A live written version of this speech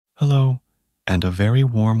Hello, and a very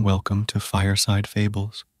warm welcome to Fireside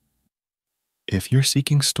Fables. If you're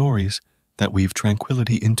seeking stories that weave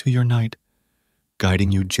tranquility into your night,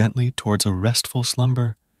 guiding you gently towards a restful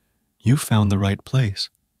slumber, you've found the right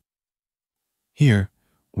place. Here,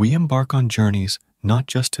 we embark on journeys not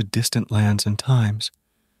just to distant lands and times,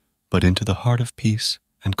 but into the heart of peace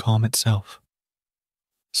and calm itself.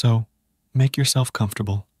 So, make yourself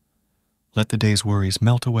comfortable, let the day's worries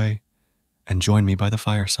melt away, and join me by the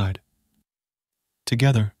fireside.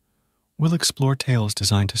 Together, we'll explore tales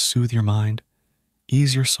designed to soothe your mind,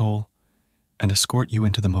 ease your soul, and escort you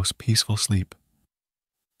into the most peaceful sleep.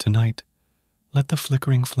 Tonight, let the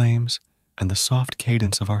flickering flames and the soft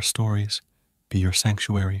cadence of our stories be your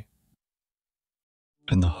sanctuary.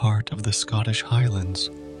 In the heart of the Scottish Highlands,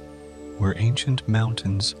 where ancient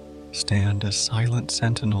mountains stand as silent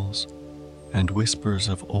sentinels and whispers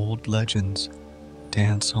of old legends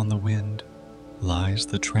dance on the wind, lies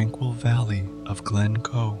the tranquil valley of Glen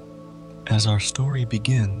Coe. As our story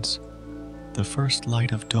begins, the first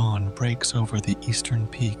light of dawn breaks over the eastern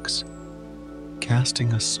peaks,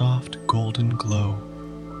 casting a soft golden glow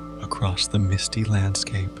across the misty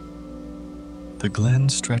landscape. The glen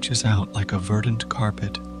stretches out like a verdant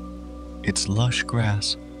carpet, its lush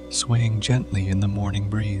grass swaying gently in the morning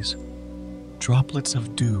breeze. Droplets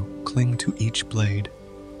of dew cling to each blade,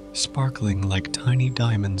 sparkling like tiny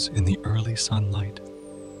diamonds in the early sunlight.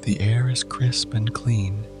 The air is crisp and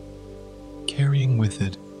clean, carrying with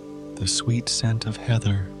it the sweet scent of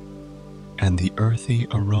heather and the earthy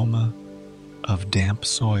aroma of damp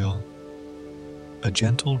soil. A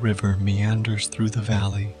gentle river meanders through the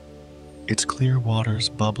valley, its clear waters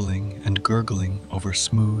bubbling and gurgling over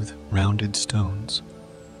smooth, rounded stones.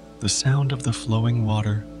 The sound of the flowing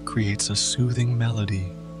water creates a soothing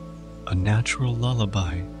melody, a natural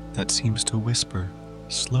lullaby that seems to whisper,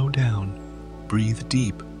 "Slow down, breathe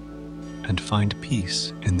deep, and find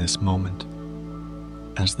peace in this moment."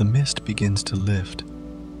 As the mist begins to lift,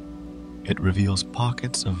 it reveals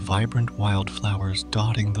pockets of vibrant wildflowers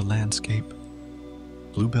dotting the landscape.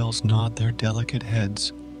 Bluebells nod their delicate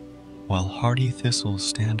heads, while hardy thistles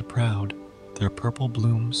stand proud, their purple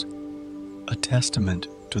blooms a testament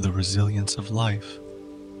to the resilience of life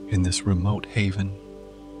in this remote haven.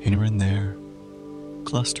 Here and there,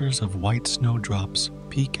 clusters of white snowdrops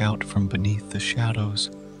peek out from beneath the shadows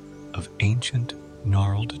of ancient,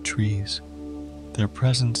 gnarled trees, their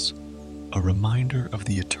presence a reminder of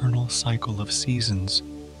the eternal cycle of seasons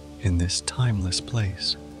in this timeless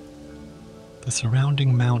place. The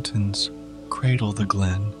surrounding mountains cradle the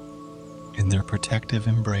glen in their protective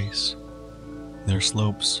embrace. Their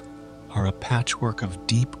slopes are a patchwork of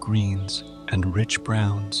deep greens and rich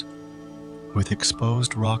browns, with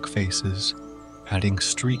exposed rock faces adding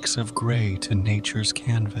streaks of gray to nature's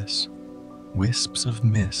canvas. Wisps of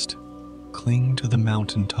mist cling to the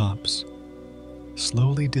mountain tops,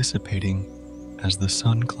 slowly dissipating as the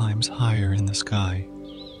sun climbs higher in the sky,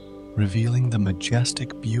 revealing the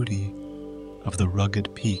majestic beauty of the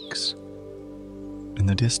rugged peaks. In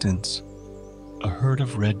the distance, a herd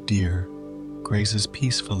of red deer grazes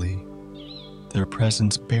peacefully, their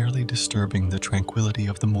presence barely disturbing the tranquility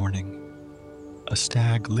of the morning. A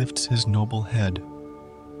stag lifts his noble head,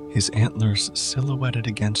 his antlers silhouetted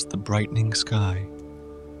against the brightening sky,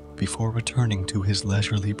 before returning to his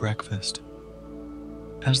leisurely breakfast.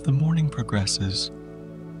 As the morning progresses,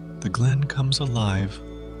 the glen comes alive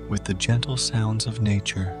with the gentle sounds of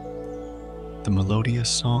nature. The melodious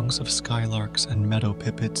songs of skylarks and meadow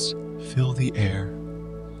pipits fill the air,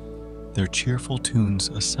 their cheerful tunes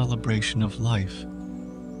a celebration of life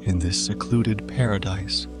in this secluded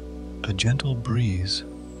paradise. A gentle breeze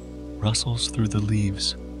rustles through the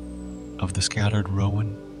leaves of the scattered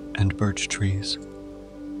rowan and birch trees,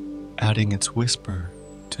 adding its whisper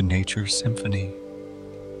to nature's symphony.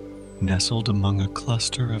 Nestled among a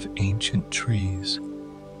cluster of ancient trees,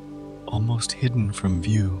 almost hidden from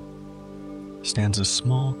view, stands a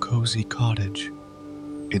small, cozy cottage.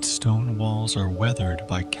 Its stone walls are weathered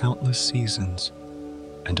by countless seasons,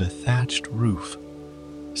 and a thatched roof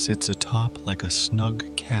sits atop like a snug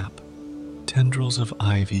cap. Tendrils of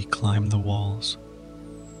ivy climb the walls,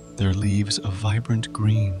 their leaves a vibrant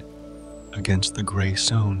green against the gray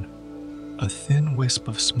stone. A thin wisp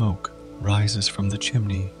of smoke rises from the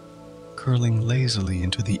chimney, curling lazily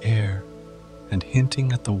into the air and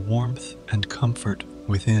hinting at the warmth and comfort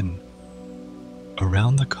within.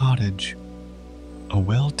 Around the cottage, a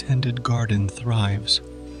well-tended garden thrives,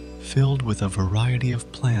 filled with a variety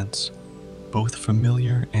of plants, both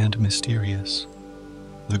familiar and mysterious.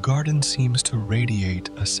 The garden seems to radiate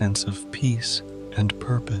a sense of peace and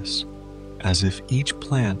purpose, as if each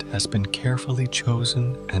plant has been carefully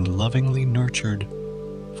chosen and lovingly nurtured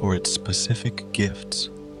for its specific gifts.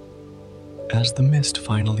 As the mist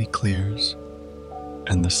finally clears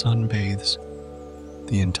and the sun bathes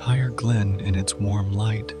the entire glen in its warm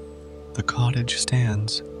light, the cottage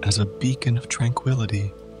stands as a beacon of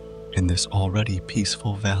tranquility in this already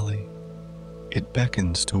peaceful valley. It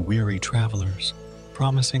beckons to weary travelers,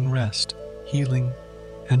 promising rest, healing,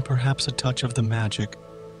 and perhaps a touch of the magic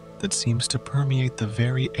that seems to permeate the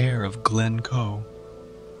very air of Glen Coe.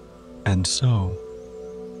 And so,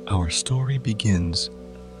 our story begins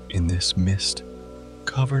in this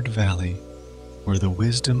mist-covered valley where the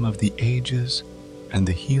wisdom of the ages and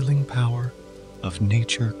the healing power of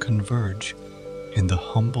nature converge in the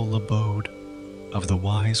humble abode of the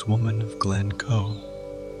wise woman of Glen Coe.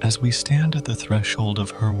 As we stand at the threshold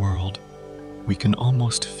of her world, we can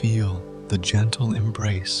almost feel the gentle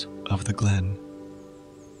embrace of the glen,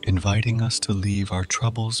 inviting us to leave our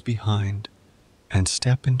troubles behind and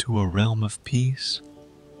step into a realm of peace,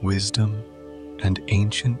 wisdom, and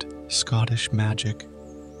ancient Scottish magic.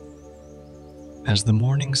 As the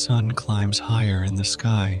morning sun climbs higher in the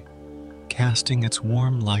sky, casting its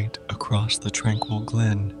warm light across the tranquil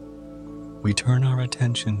glen, we turn our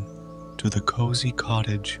attention to the cozy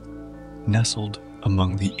cottage nestled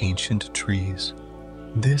among the ancient trees.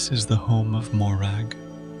 This is the home of Morag,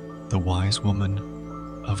 the wise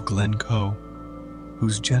woman of Glen Coe,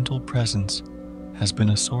 whose gentle presence has been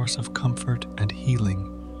a source of comfort and healing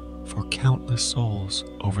for countless souls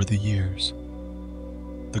over the years.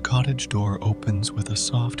 The cottage door opens with a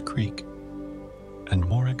soft creak, and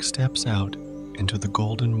Morag steps out into the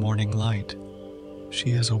golden morning light.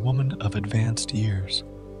 She is a woman of advanced years,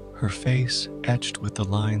 her face etched with the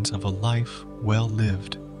lines of a life well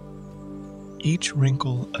lived, each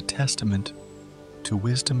wrinkle a testament to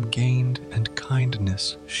wisdom gained and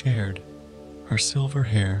kindness shared. Her silver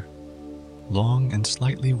hair, long and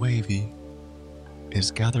slightly wavy,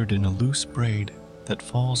 is gathered in a loose braid that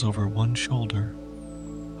falls over one shoulder,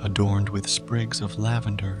 adorned with sprigs of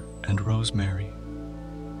lavender and rosemary.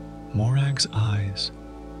 Morag's eyes,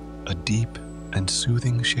 a deep and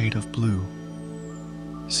soothing shade of blue,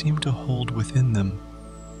 seem to hold within them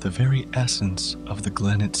the very essence of the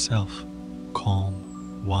glen itself,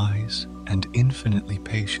 calm, wise, and infinitely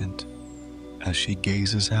patient as she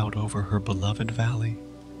gazes out over her beloved valley.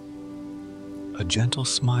 A gentle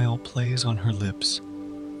smile plays on her lips,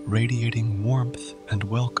 radiating warmth and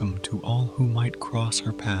welcome to all who might cross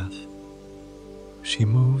her path. She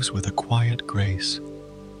moves with a quiet grace,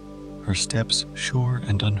 her steps sure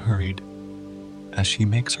and unhurried, as she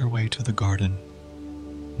makes her way to the garden.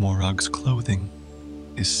 Morag's clothing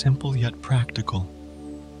is simple yet practical,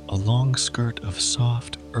 a long skirt of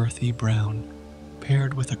soft, earthy brown,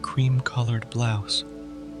 paired with a cream-colored blouse.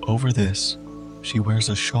 Over this, she wears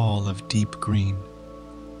a shawl of deep green,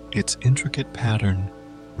 its intricate pattern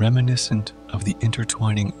reminiscent of the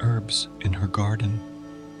intertwining herbs in her garden.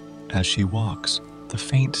 As she walks, the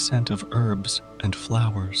faint scent of herbs and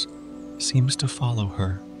flowers seems to follow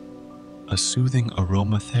her, a soothing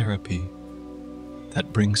aromatherapy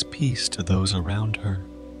that brings peace to those around her.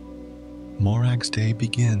 Morag's day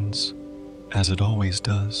begins, as it always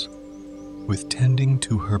does, with tending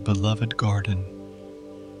to her beloved garden.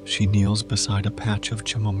 She kneels beside a patch of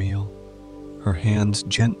chamomile, her hands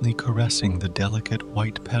gently caressing the delicate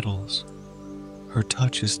white petals. Her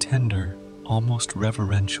touch is tender, almost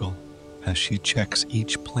reverential, as she checks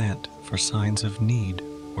each plant for signs of need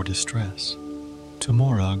or distress. To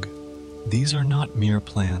Morag, these are not mere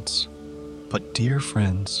plants, but dear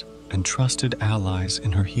friends and trusted allies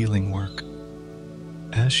in her healing work.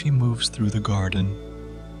 As she moves through the garden,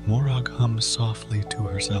 Morag hums softly to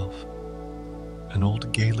herself, an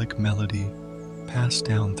old Gaelic melody passed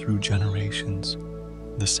down through generations.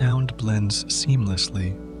 The sound blends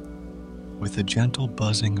seamlessly with the gentle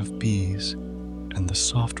buzzing of bees and the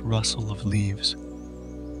soft rustle of leaves,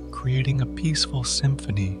 creating a peaceful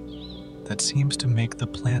symphony that seems to make the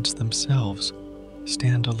plants themselves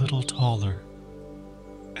stand a little taller.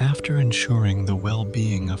 After ensuring the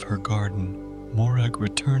well-being of her garden, Morag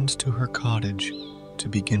returns to her cottage to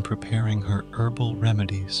begin preparing her herbal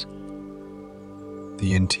remedies.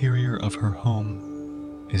 The interior of her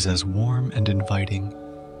home is as warm and inviting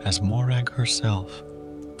as Morag herself.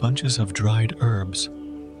 Bunches of dried herbs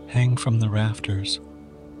hang from the rafters,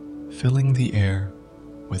 filling the air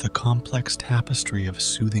with a complex tapestry of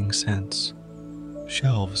soothing scents.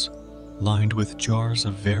 Shelves, lined with jars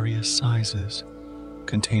of various sizes,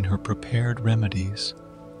 contain her prepared remedies,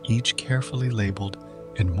 each carefully labeled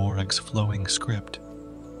in Morag's flowing script.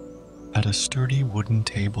 At a sturdy wooden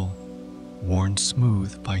table, Worn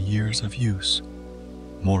smooth by years of use,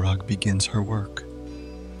 Morag begins her work.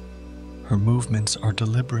 Her movements are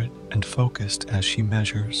deliberate and focused as she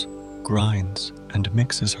measures, grinds, and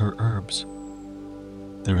mixes her herbs.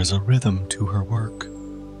 There is a rhythm to her work,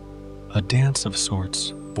 a dance of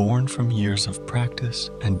sorts born from years of practice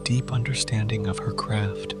and deep understanding of her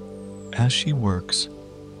craft. As she works,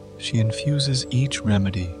 she infuses each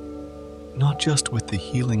remedy, not just with the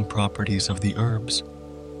healing properties of the herbs,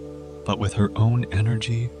 but with her own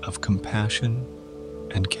energy of compassion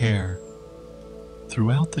and care.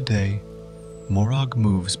 Throughout the day, Morag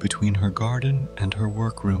moves between her garden and her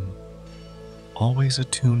workroom, always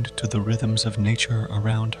attuned to the rhythms of nature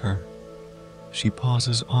around her. She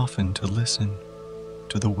pauses often to listen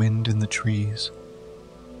to the wind in the trees,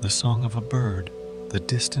 the song of a bird, the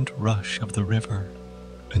distant rush of the river.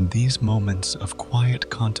 In these moments of quiet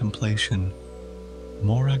contemplation,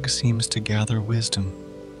 Morag seems to gather wisdom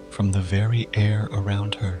from the very air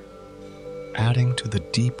around her, adding to the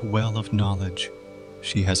deep well of knowledge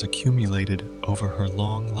she has accumulated over her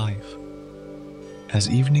long life. As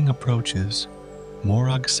evening approaches,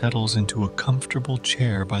 Morag settles into a comfortable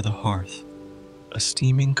chair by the hearth, a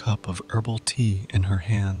steaming cup of herbal tea in her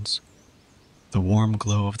hands. The warm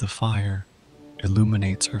glow of the fire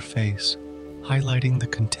illuminates her face, highlighting the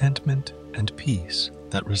contentment and peace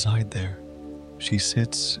that reside there. She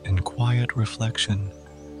sits in quiet reflection,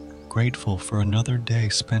 grateful for another day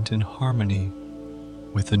spent in harmony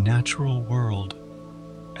with the natural world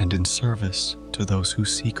and in service to those who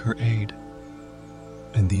seek her aid.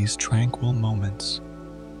 In these tranquil moments,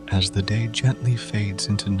 as the day gently fades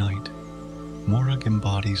into night, Morag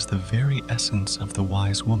embodies the very essence of the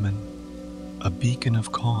wise woman, a beacon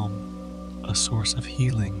of calm, a source of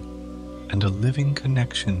healing, and a living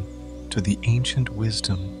connection to the ancient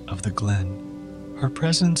wisdom of the Glen. Her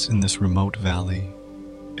presence in this remote valley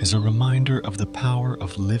is a reminder of the power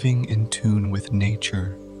of living in tune with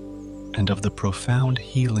nature and of the profound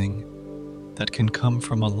healing that can come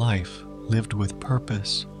from a life lived with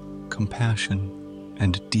purpose, compassion,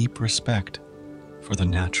 and deep respect for the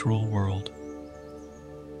natural world.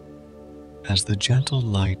 As the gentle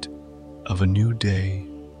light of a new day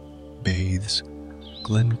bathes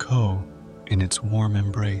Glen Coe in its warm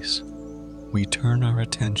embrace, we turn our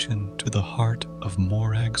attention to the heart of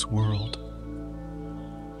Morag's world,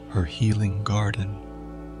 her healing garden.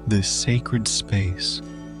 This sacred space,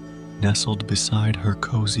 nestled beside her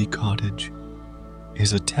cozy cottage,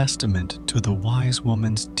 is a testament to the wise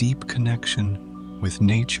woman's deep connection with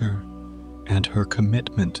nature and her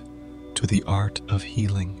commitment to the art of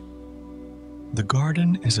healing. The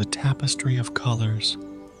garden is a tapestry of colors,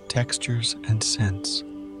 textures, and scents,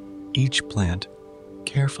 each plant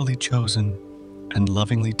carefully chosen and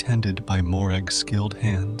lovingly tended by Morag's skilled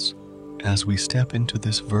hands. As we step into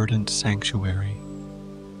this verdant sanctuary,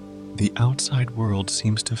 the outside world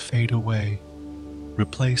seems to fade away,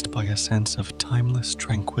 replaced by a sense of timeless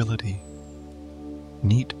tranquility.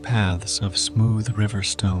 Neat paths of smooth river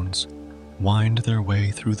stones wind their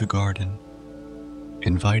way through the garden,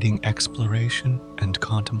 inviting exploration and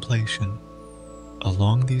contemplation.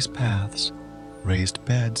 Along these paths, raised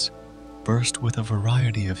beds burst with a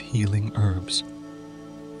variety of healing herbs,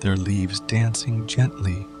 their leaves dancing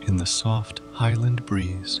gently in the soft highland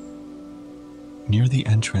breeze. Near the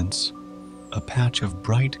entrance, a patch of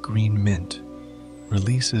bright green mint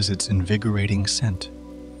releases its invigorating scent.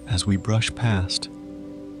 As we brush past,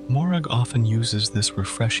 Morag often uses this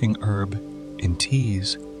refreshing herb in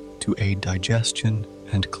teas to aid digestion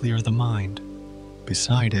and clear the mind.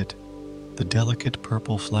 Beside it, the delicate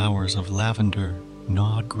purple flowers of lavender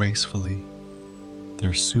nod gracefully,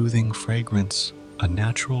 their soothing fragrance a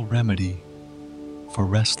natural remedy for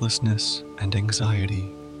restlessness and anxiety.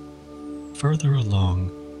 Further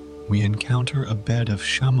along, we encounter a bed of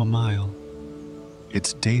chamomile,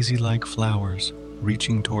 its daisy-like flowers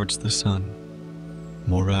reaching towards the sun.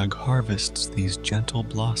 Morag harvests these gentle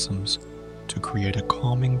blossoms to create a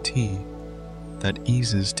calming tea that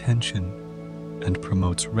eases tension and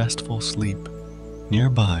promotes restful sleep.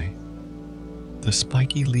 Nearby, the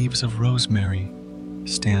spiky leaves of rosemary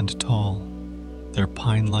stand tall, their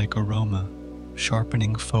pine-like aroma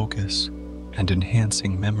sharpening focus and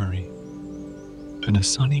enhancing memory. In a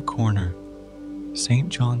sunny corner, St.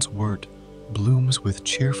 John's wort blooms with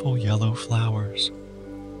cheerful yellow flowers.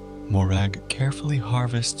 Morag carefully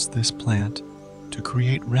harvests this plant to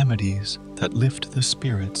create remedies that lift the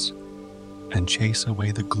spirits and chase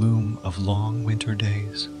away the gloom of long winter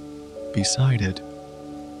days. Beside it,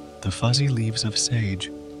 the fuzzy leaves of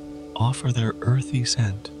sage offer their earthy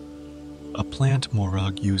scent, a plant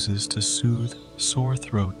Morag uses to soothe sore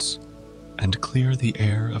throats and clear the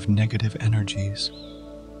air of negative energies.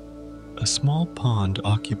 A small pond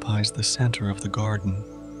occupies the center of the garden,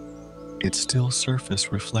 its still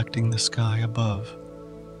surface reflecting the sky above.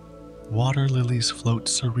 Water lilies float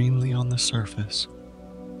serenely on the surface,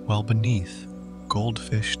 while beneath,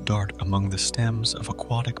 goldfish dart among the stems of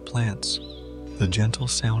aquatic plants. The gentle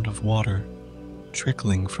sound of water,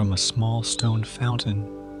 trickling from a small stone fountain,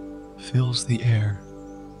 fills the air,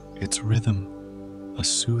 its rhythm a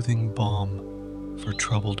soothing balm for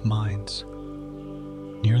troubled minds.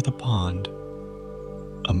 Near the pond,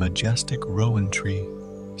 a majestic rowan tree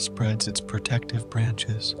spreads its protective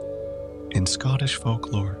branches. In Scottish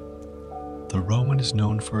folklore, the rowan is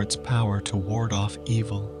known for its power to ward off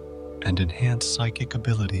evil and enhance psychic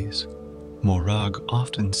abilities. Morag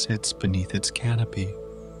often sits beneath its canopy,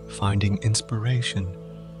 finding inspiration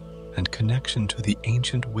and connection to the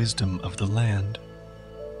ancient wisdom of the land.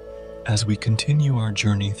 As we continue our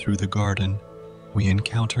journey through the garden, we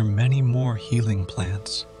encounter many more healing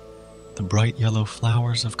plants. The bright yellow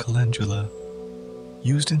flowers of calendula,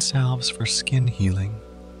 used in salves for skin healing,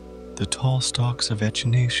 the tall stalks of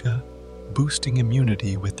echinacea, boosting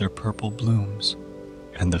immunity with their purple blooms,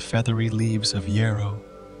 and the feathery leaves of yarrow,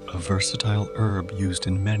 a versatile herb used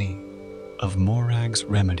in many of Morag's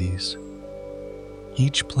remedies.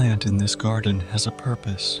 Each plant in this garden has a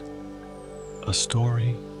purpose, a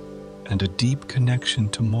story, and a deep connection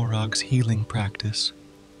to Morag's healing practice.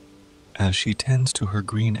 As she tends to her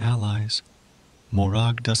green allies,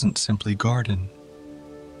 Morag doesn't simply garden.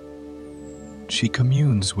 She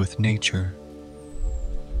communes with nature,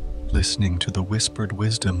 listening to the whispered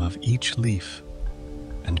wisdom of each leaf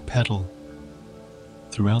and petal.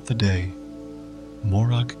 Throughout the day,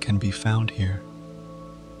 Morag can be found here,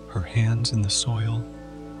 her hands in the soil,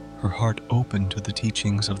 her heart open to the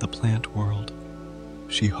teachings of the plant world.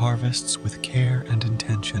 She harvests with care and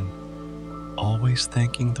intention, always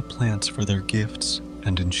thanking the plants for their gifts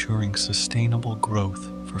and ensuring sustainable growth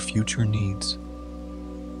for future needs.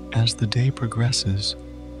 As the day progresses,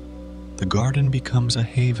 the garden becomes a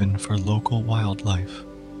haven for local wildlife.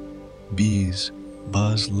 Bees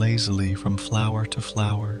buzz lazily from flower to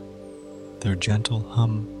flower, their gentle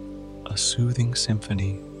hum a soothing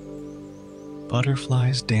symphony.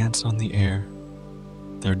 Butterflies dance on the air,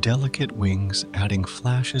 their delicate wings adding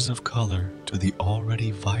flashes of color to the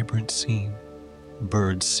already vibrant scene.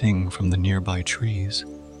 Birds sing from the nearby trees,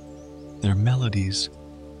 their melodies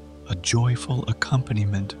a joyful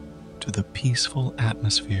accompaniment to the peaceful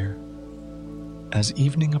atmosphere. As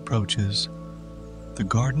evening approaches, the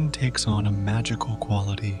garden takes on a magical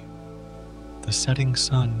quality. The setting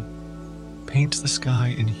sun paints the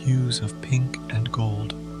sky in hues of pink and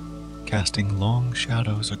gold, casting long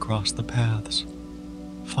shadows across the paths.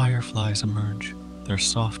 Fireflies emerge, their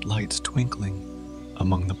soft lights twinkling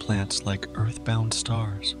among the plants like earthbound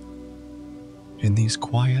stars. In these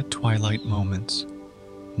quiet twilight moments,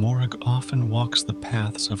 Morag often walks the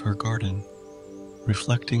paths of her garden,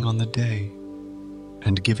 reflecting on the day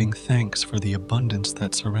and giving thanks for the abundance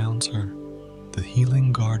that surrounds her. The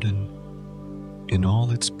healing garden, in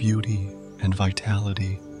all its beauty and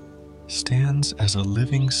vitality, stands as a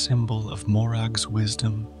living symbol of Morag's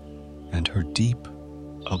wisdom and her deep,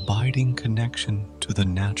 abiding connection to the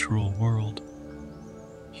natural world.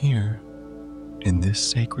 Here, in this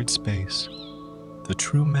sacred space, the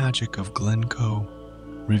true magic of Glen Coe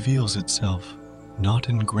reveals itself not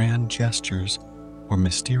in grand gestures or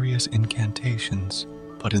mysterious incantations,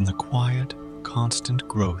 but in the quiet, constant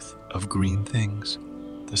growth of green things,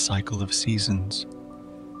 the cycle of seasons,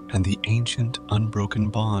 and the ancient, unbroken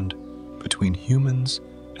bond between humans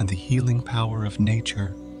and the healing power of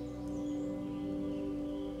nature.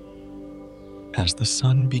 As the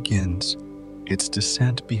sun begins its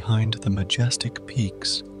descent behind the majestic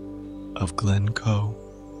peaks of Glen Coe,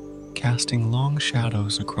 casting long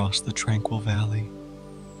shadows across the tranquil valley,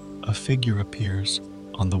 a figure appears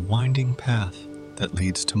on the winding path that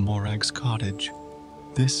leads to Morag's cottage.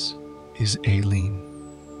 This is Aileen,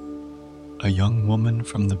 a young woman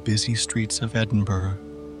from the busy streets of Edinburgh,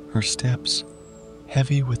 her steps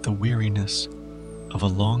heavy with the weariness of a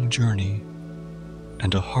long journey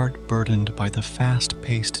and a heart burdened by the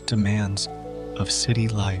fast-paced demands of city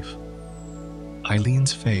life.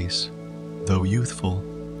 Eileen's face, though youthful,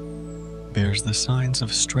 bears the signs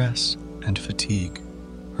of stress and fatigue.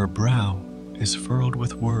 Her brow is furrowed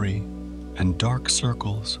with worry, and dark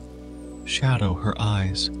circles shadow her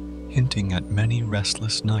eyes, hinting at many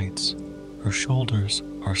restless nights. Her shoulders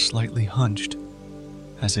are slightly hunched,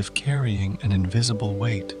 as if carrying an invisible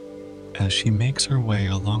weight. As she makes her way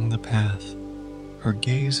along the path, her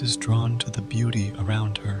gaze is drawn to the beauty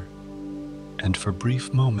around her, and for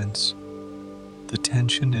brief moments, The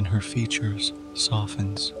tension in her features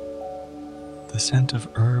softens. The scent of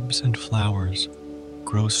herbs and flowers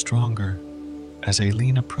grows stronger as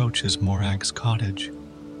Aileen approaches Morag's cottage.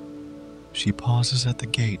 She pauses at the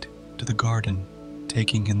gate to the garden,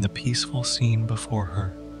 taking in the peaceful scene before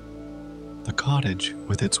her. The cottage,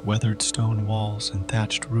 with its weathered stone walls and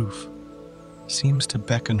thatched roof, seems to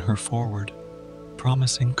beckon her forward,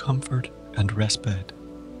 promising comfort and respite.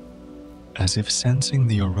 As if sensing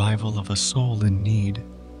the arrival of a soul in need,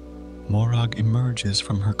 Morag emerges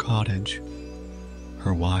from her cottage.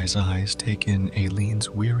 Her wise eyes take in Aileen's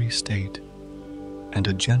weary state, and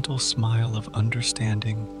a gentle smile of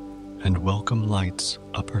understanding and welcome lights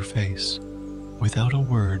up her face. Without a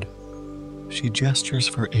word, she gestures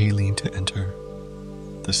for Aileen to enter,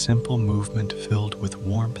 the simple movement filled with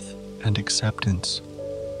warmth and acceptance.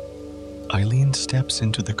 Aileen steps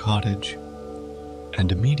into the cottage,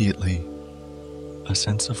 and immediately, a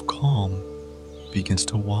sense of calm begins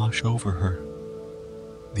to wash over her.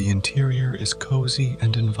 The interior is cozy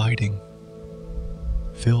and inviting,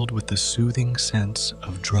 filled with the soothing scents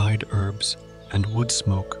of dried herbs and wood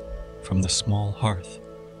smoke from the small hearth.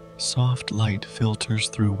 Soft light filters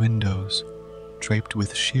through windows, draped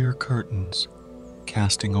with sheer curtains,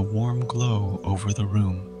 casting a warm glow over the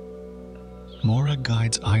room. Morag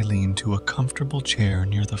guides Aileen to a comfortable chair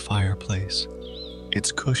near the fireplace,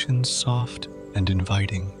 its cushions soft and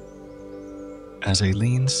inviting. As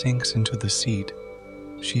Aileen sinks into the seat,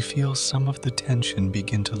 she feels some of the tension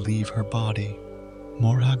begin to leave her body.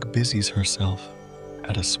 Morag busies herself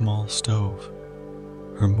at a small stove,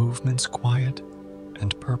 her movements quiet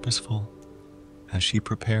and purposeful as she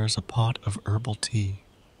prepares a pot of herbal tea.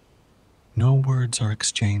 No words are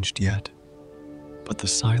exchanged yet, but the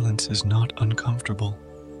silence is not uncomfortable.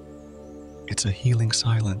 It's a healing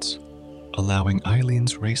silence, allowing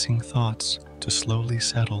Aileen's racing thoughts to slowly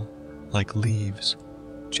settle like leaves,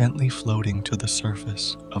 gently floating to the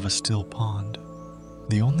surface of a still pond.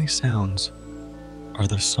 The only sounds are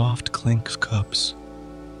the soft clink of cups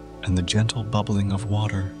and the gentle bubbling of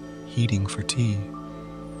water heating for tea.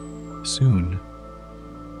 Soon,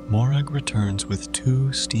 Morag returns with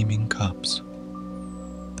 2 steaming cups.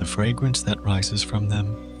 The fragrance that rises from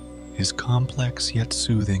them is complex yet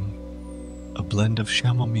soothing, a blend of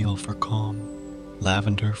chamomile for calm,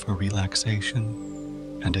 lavender for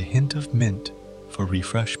relaxation, and a hint of mint for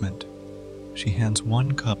refreshment. She hands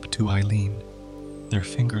 1 cup to Aileen, their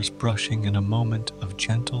fingers brushing in a moment of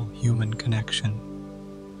gentle human connection.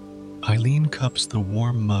 Aileen cups the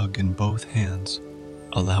warm mug in both hands,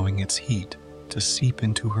 allowing its heat to seep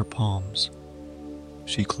into her palms.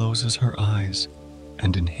 She closes her eyes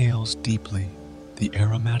and inhales deeply the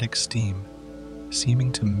aromatic steam,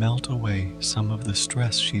 seeming to melt away some of the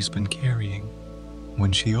stress she's been carrying.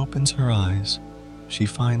 When she opens her eyes, she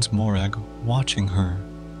finds Morag watching her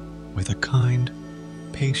with a kind,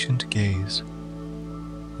 patient gaze.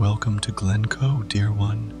 "Welcome to Glen Coe, dear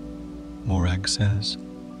one," Morag says,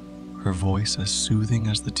 her voice as soothing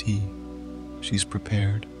as the tea she's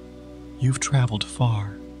prepared. "You've traveled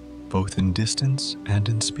far, both in distance and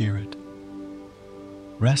in spirit.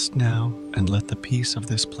 Rest now and let the peace of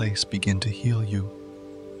this place begin to heal you."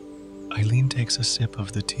 Aileen takes a sip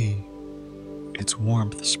of the tea, its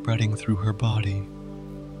warmth spreading through her body,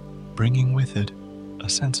 bringing with it a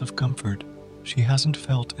sense of comfort she hasn't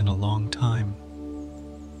felt in a long time.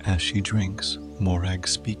 As she drinks, Morag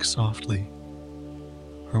speaks softly,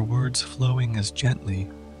 her words flowing as gently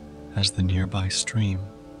as the nearby stream.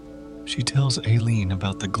 She tells Aileen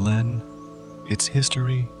about the glen, its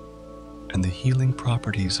history, and the healing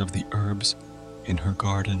properties of the herbs in her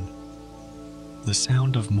garden. The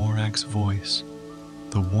sound of Morag's voice,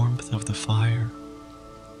 the warmth of the fire,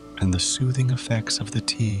 and the soothing effects of the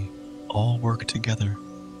tea all work together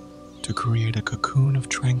to create a cocoon of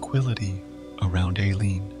tranquility around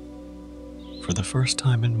Aileen. For the first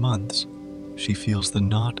time in months, she feels the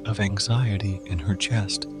knot of anxiety in her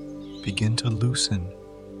chest begin to loosen,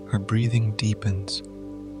 her breathing deepens,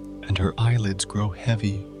 and her eyelids grow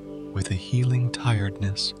heavy with a healing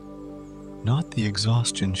tiredness, not the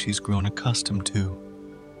exhaustion she's grown accustomed to.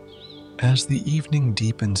 As the evening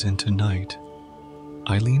deepens into night,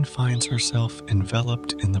 Aileen finds herself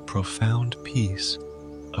enveloped in the profound peace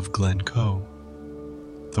of Glen Coe.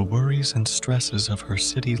 The worries and stresses of her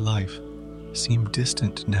city life seem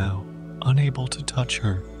distant now, unable to touch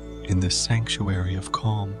her in this sanctuary of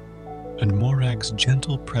calm. And Morag's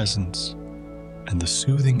gentle presence and the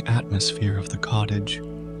soothing atmosphere of the cottage,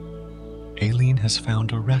 Aileen has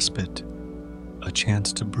found a respite, a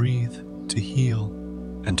chance to breathe, to heal,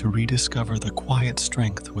 and to rediscover the quiet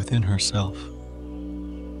strength within herself.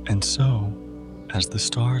 And so, As the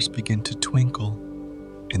stars begin to twinkle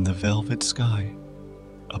in the velvet sky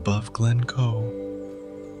above Glen Coe,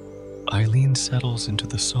 Eileen settles into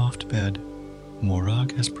the soft bed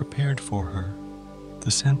Morag has prepared for her.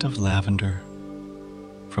 The scent of lavender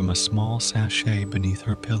from a small sachet beneath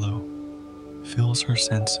her pillow fills her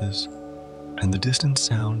senses, and the distant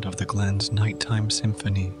sound of the glen's nighttime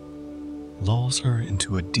symphony lulls her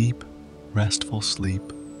into a deep, restful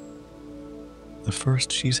sleep. The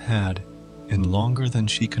first she's had in longer than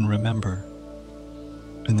she can remember.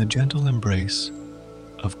 In the gentle embrace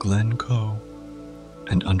of Glen Coe,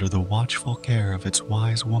 and under the watchful care of its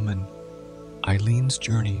wise woman, Eileen's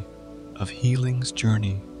journey of healing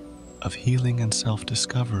and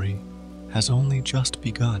self-discovery has only just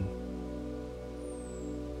begun.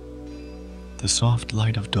 The soft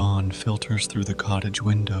light of dawn filters through the cottage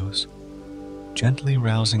windows, gently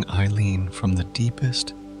rousing Eileen from the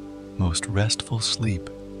deepest, most restful sleep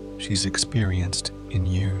she's experienced in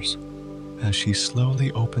years. As she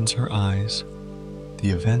slowly opens her eyes,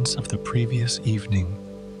 the events of the previous evening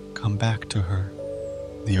come back to her.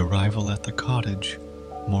 The arrival at the cottage,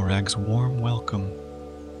 Morag's warm welcome,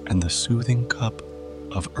 and the soothing cup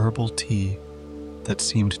of herbal tea that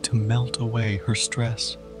seemed to melt away her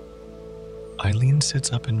stress. Eileen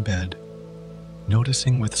sits up in bed,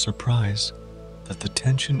 noticing with surprise that the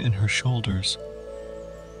tension in her shoulders,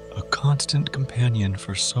 a constant companion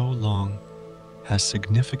for so long, has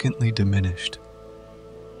significantly diminished.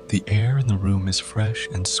 The air in the room is fresh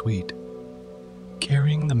and sweet,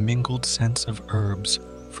 carrying the mingled scents of herbs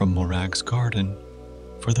from Morag's garden.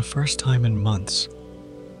 For the first time in months,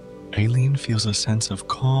 Eileen feels a sense of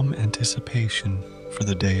calm anticipation for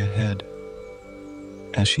the day ahead.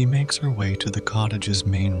 As she makes her way to the cottage's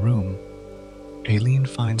main room, Eileen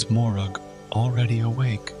finds Morag already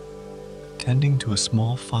awake, tending to a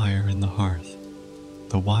small fire in the hearth.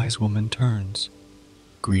 The wise woman turns,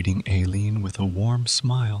 greeting Eileen with a warm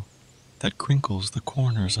smile that crinkles the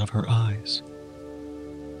corners of her eyes.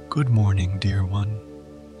 "Good morning, dear one,"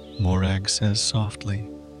 Morag says softly.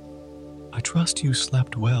 "I trust you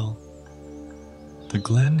slept well. The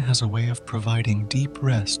glen has a way of providing deep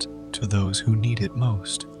rest to those who need it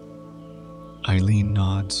most." Eileen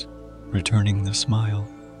nods, returning the smile.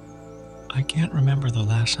 "I can't remember the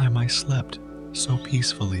last time I slept so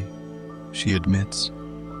peacefully," she admits.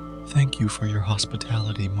 "Thank you for your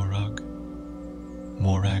hospitality, Morag."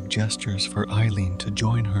 Morag gestures for Eileen to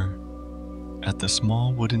join her at the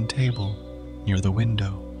small wooden table near the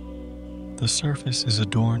window. The surface is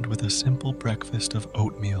adorned with a simple breakfast of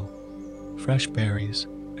oatmeal, fresh berries,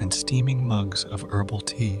 and steaming mugs of herbal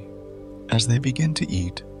tea. As they begin to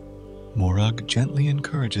eat, Morag gently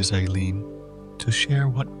encourages Eileen to share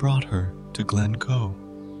what brought her to Glen Coe.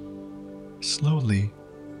 Slowly,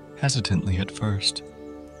 hesitantly at first,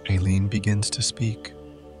 Eileen begins to speak.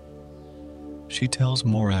 She tells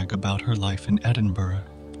Morag about her life in Edinburgh,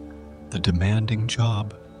 the demanding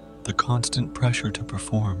job, the constant pressure to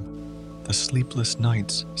perform, the sleepless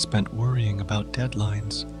nights spent worrying about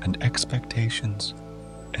deadlines and expectations.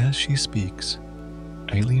 As she speaks,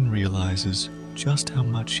 Eileen realizes just how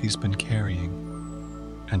much she's been carrying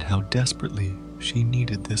and how desperately she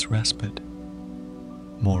needed this respite.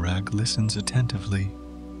 Morag listens attentively,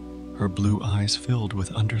 her blue eyes filled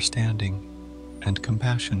with understanding and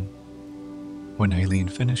compassion. When Eileen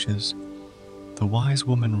finishes, the wise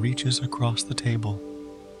woman reaches across the table,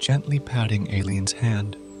 gently patting Eileen's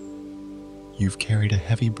hand. "You've carried a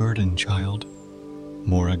heavy burden, child,"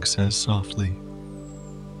 Morag says softly.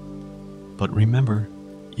 "But remember,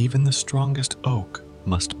 even the strongest oak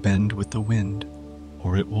must bend with the wind,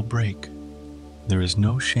 or it will break. There is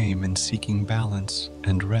no shame in seeking balance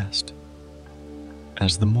and rest."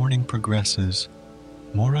 As the morning progresses,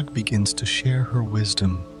 Morag begins to share her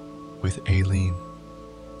wisdom with Eileen.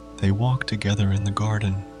 They walk together in the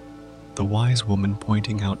garden, the wise woman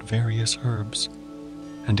pointing out various herbs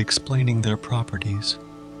and explaining their properties.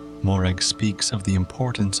 Morag speaks of the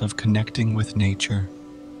importance of connecting with nature,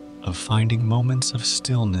 of finding moments of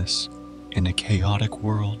stillness in a chaotic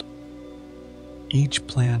world. Each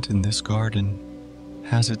plant in this garden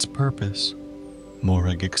has its purpose,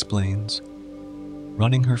 Morag explains,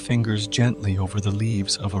 running her fingers gently over the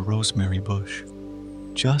leaves of a rosemary bush.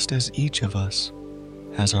 Just as each of us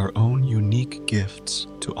has our own unique gifts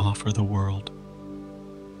to offer the world.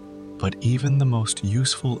 But even the most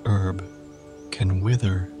useful herb can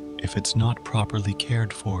wither if it's not properly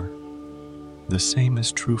cared for. The same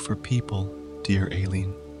is true for people, dear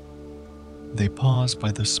Eileen. They pause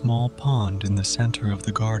by the small pond in the center of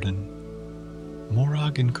the garden.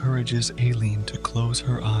 Morag encourages Eileen to close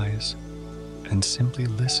her eyes and simply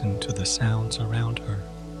listen to the sounds around her.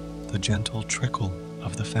 the gentle trickle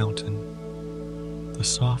of the fountain, the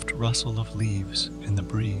soft rustle of leaves in the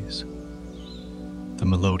breeze, the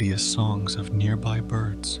melodious songs of nearby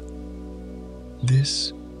birds.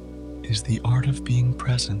 This is the art of being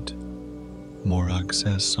present, Morag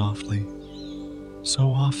says softly.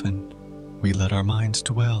 So often, we let our minds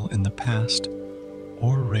dwell in the past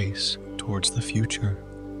or race towards the future,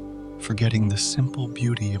 forgetting the simple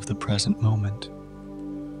beauty of the present moment.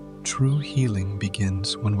 True healing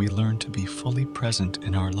begins when we learn to be fully present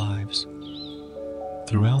in our lives.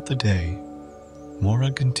 Throughout the day,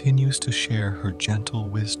 Mora continues to share her gentle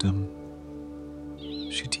wisdom.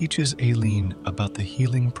 She teaches Aileen about the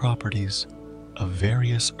healing properties of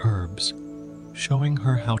various herbs, showing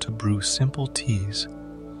her how to brew simple teas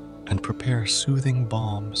and prepare soothing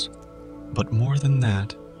balms. But more than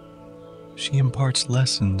that, she imparts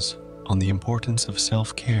lessons on the importance of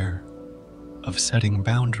self-care, of setting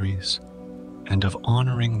boundaries, and of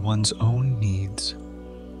honoring one's own needs.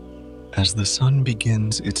 As the sun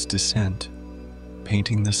begins its descent,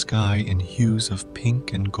 painting the sky in hues of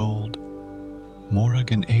pink and gold,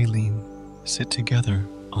 Morag and Aileen sit together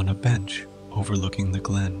on a bench overlooking the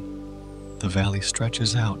glen. The valley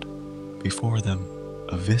stretches out before them,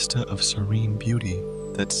 a vista of serene beauty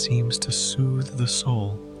that seems to soothe the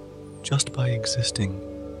soul just by existing.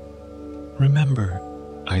 "Remember,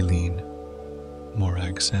 Aileen,"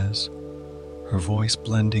 Morag says, her voice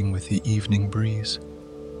blending with the evening breeze,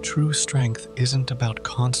 "true strength isn't about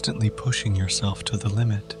constantly pushing yourself to the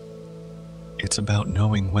limit. It's about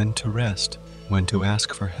knowing when to rest, when to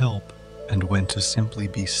ask for help, and when to simply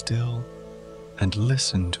be still and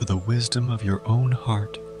listen to the wisdom of your own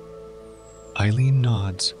heart." Aileen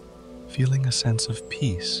nods, feeling a sense of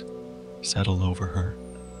peace settle over her.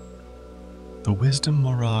 The wisdom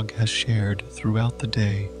Morag has shared throughout the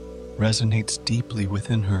day resonates deeply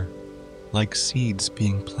within her, like seeds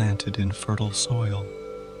being planted in fertile soil.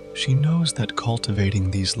 She knows that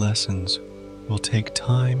cultivating these lessons will take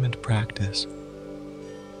time and practice,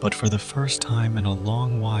 but for the first time in a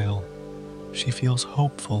long while, she feels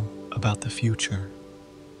hopeful about the future.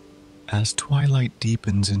 As twilight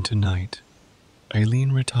deepens into night,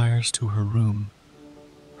 Aileen retires to her room,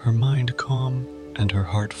 her mind calm and her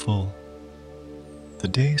heart full. The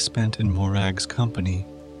day spent in Morag's company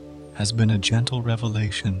has been a gentle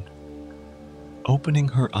revelation, opening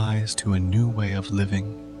her eyes to a new way of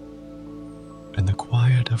living. In the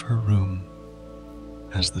quiet of her room,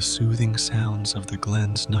 as the soothing sounds of the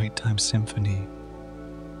glen's nighttime symphony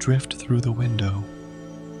drift through the window,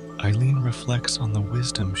 Aileen reflects on the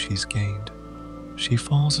wisdom she's gained. She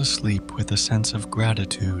falls asleep with a sense of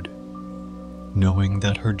gratitude, knowing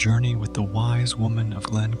that her journey with the wise woman of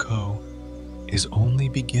Glen Coe is only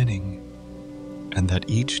beginning, and that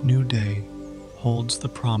each new day holds the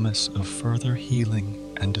promise of further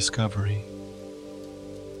healing and discovery.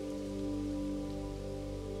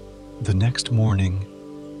 The next morning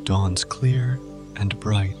dawns clear and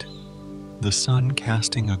bright, the sun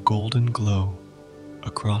casting a golden glow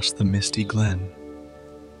across the misty glen.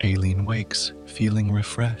 Aileen wakes feeling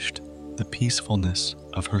refreshed, the peacefulness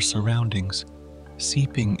of her surroundings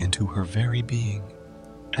seeping into her very being.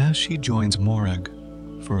 As she joins Morag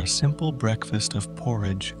for a simple breakfast of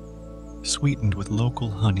porridge sweetened with local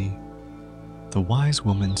honey, the wise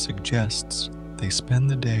woman suggests they spend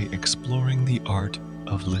the day exploring the art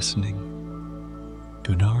of listening.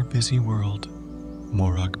 "In our busy world,"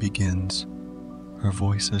 Morag begins, her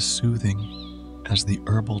voice as soothing as the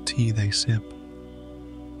herbal tea they sip,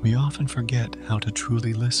 "we often forget how to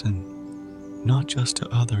truly listen, not just to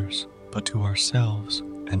others, but to ourselves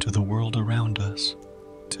and to the world around us.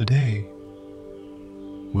 Today,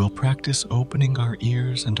 we'll practice opening our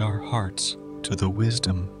ears and our hearts to the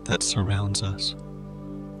wisdom that surrounds us."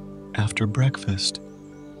 After breakfast,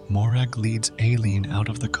 Morag leads Aileen out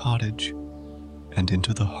of the cottage and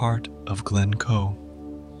into the heart of Glen Coe.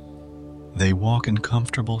 They walk in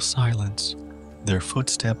comfortable silence, their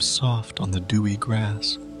footsteps soft on the dewy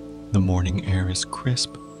grass. The morning air is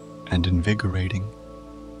crisp and invigorating,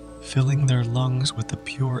 filling their lungs with the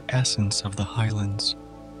pure essence of the highlands.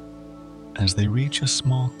 As they reach a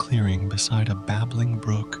small clearing beside a babbling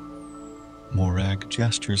brook, Morag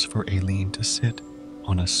gestures for Aileen to sit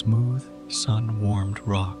on a smooth, sun-warmed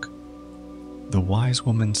rock. The wise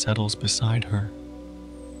woman settles beside her,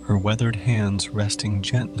 her weathered hands resting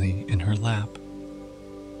gently in her lap.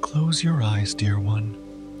 "Close your eyes, dear one,"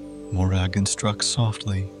 Morag instructs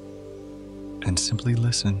softly, "and simply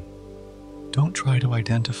listen. Don't try to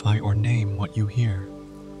identify or name what you hear.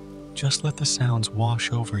 Just let the sounds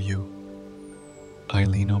wash over you."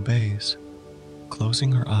 Aileen obeys,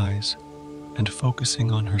 closing her eyes and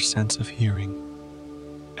focusing on her sense of hearing.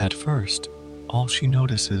 At first, all she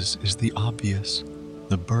notices is the obvious,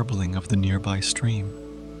 the burbling of the nearby stream,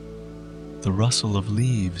 the rustle of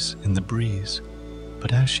leaves in the breeze.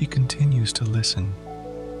 But as she continues to listen,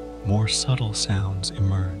 more subtle sounds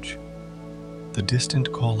emerge. The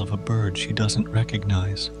distant call of a bird she doesn't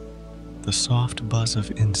recognize, the soft buzz of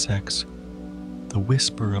insects, the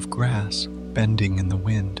whisper of grass bending in the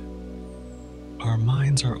wind. Our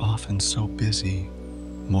minds are often so busy,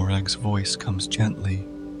 Morag's voice comes gently,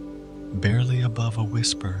 barely above a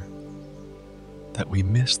whisper, that we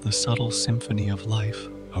miss the subtle symphony of life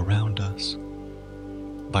around us.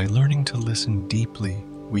 By learning to listen deeply,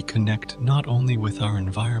 we connect not only with our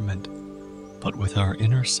environment, but with our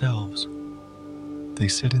inner selves. They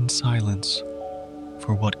sit in silence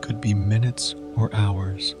for what could be minutes or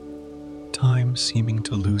hours, time seeming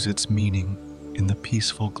to lose its meaning in the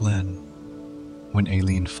peaceful glen. When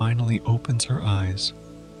Aileen finally opens her eyes,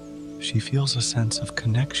 she feels a sense of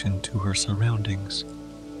connection to her surroundings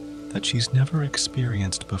that she's never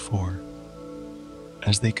experienced before.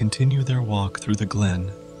 As they continue their walk through the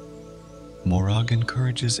glen, Morag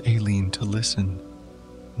encourages Aileen to listen,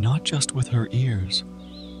 not just with her ears,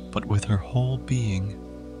 but with her whole being.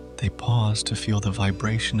 They pause to feel the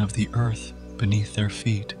vibration of the earth beneath their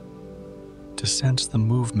feet, to sense the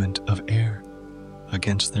movement of air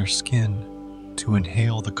against their skin, to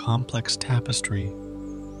inhale the complex tapestry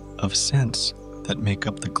of scents that make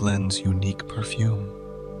up the glen's unique perfume.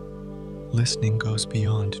 Listening goes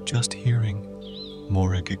beyond just hearing,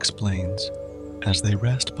 Morag explains, as they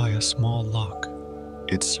rest by a small loch,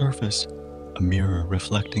 its surface a mirror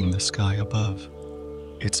reflecting the sky above.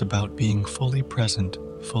 It's about being fully present,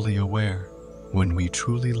 fully aware. When we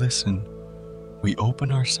truly listen, we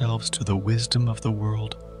open ourselves to the wisdom of the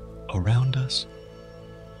world around us.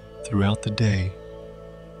 Throughout the day,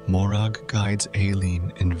 Morag guides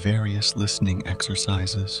Aileen in various listening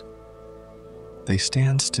exercises. They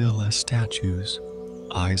stand still as statues,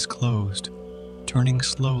 eyes closed, turning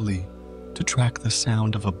slowly to track the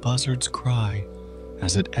sound of a buzzard's cry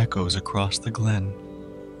as it echoes across the glen.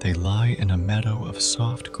 They lie in a meadow of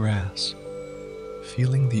soft grass,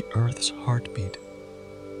 feeling the earth's heartbeat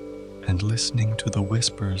and listening to the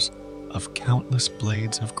whispers of countless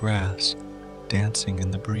blades of grass dancing in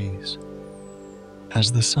the breeze.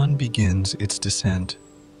 As the sun begins its descent,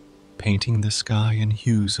 painting the sky in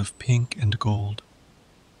hues of pink and gold,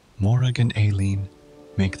 Morag and Aileen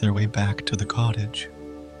make their way back to the cottage.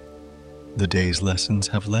 The day's lessons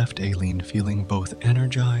have left Aileen feeling both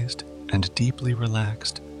energized and deeply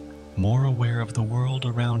relaxed, more aware of the world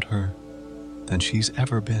around her than she's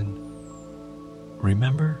ever been.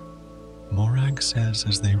 "Remember," Morag says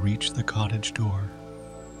as they reach the cottage door,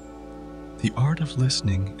 "the art of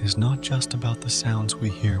listening is not just about the sounds we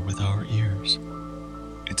hear with our ears.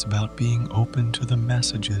 It's about being open to the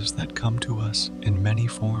messages that come to us in many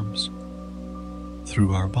forms.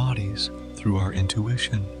 Through our bodies, through our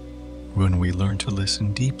intuition. When we learn to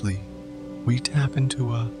listen deeply, we tap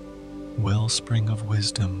into a wellspring of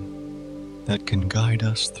wisdom that can guide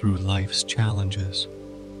us through life's challenges."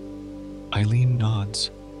 Aileen nods,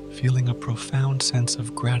 feeling a profound sense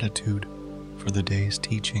of gratitude for the day's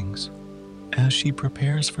teachings. As she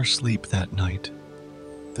prepares for sleep that night,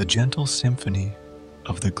 the gentle symphony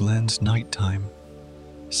of the glen's nighttime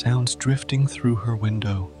sounds drifting through her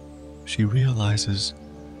window. She realizes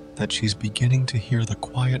that she's beginning to hear the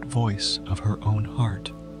quiet voice of her own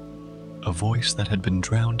heart, a voice that had been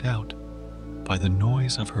drowned out by the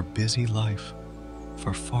noise of her busy life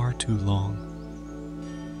for far too long.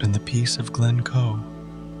 In the peace of Glen Coe,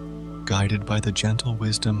 guided by the gentle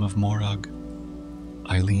wisdom of Morag,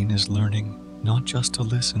 Aileen is learning not just to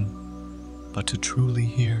listen, but to truly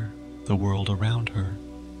hear the world around her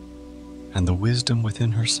and the wisdom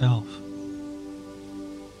within herself.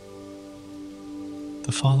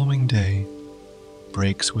 The following day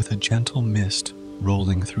breaks with a gentle mist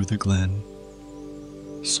rolling through the glen,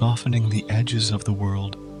 softening the edges of the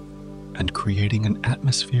world and creating an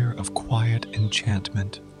atmosphere of quiet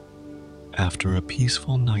enchantment. After a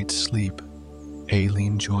peaceful night's sleep,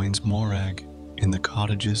 Aileen joins Morag in the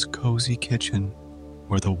cottage's cozy kitchen,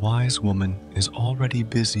 where the wise woman is already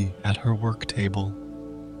busy at her work table.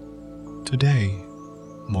 "Today,"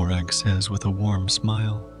 Morag says with a warm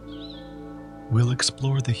smile, "we'll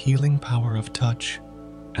explore the healing power of touch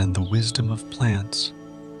and the wisdom of plants.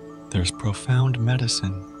 There's profound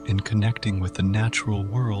medicine in connecting with the natural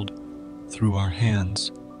world through our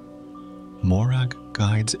hands." Morag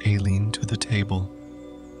guides Aileen to the table,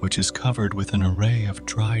 which is covered with an array of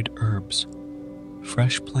dried herbs,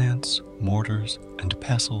 fresh plants, mortars and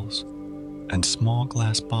pestles, and small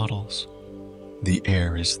glass bottles. The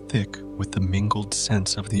air is thick with the mingled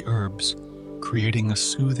scents of the herbs, creating a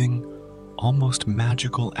soothing, almost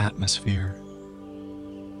magical atmosphere.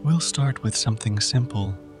 We'll start with something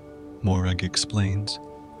simple, Morag explains,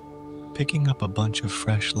 picking up a bunch of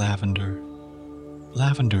fresh lavender.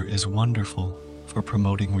 Lavender is wonderful for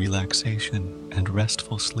promoting relaxation and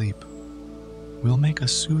restful sleep. We'll make a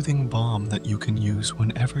soothing balm that you can use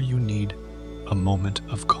whenever you need a moment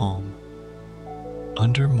of calm.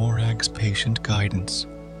 Under Morag's patient guidance,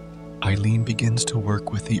 Eileen begins to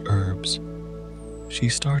work with the herbs. She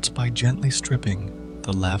starts by gently stripping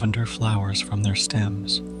the lavender flowers from their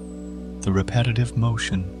stems. The repetitive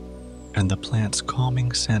motion and the plant's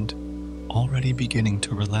calming scent already beginning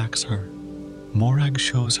to relax her. Morag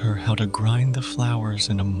shows her how to grind the flowers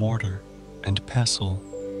in a mortar and pestle,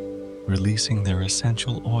 releasing their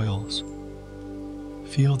essential oils.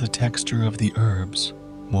 Feel the texture of the herbs,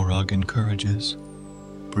 Morag encourages.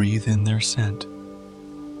 Breathe in their scent.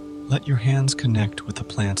 Let your hands connect with the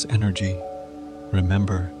plant's energy.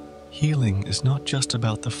 Remember, healing is not just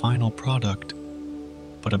about the final product,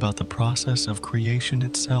 but about the process of creation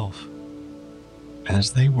itself.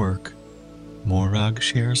 As they work, Morag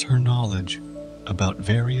shares her knowledge about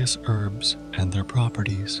various herbs and their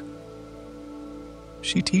properties.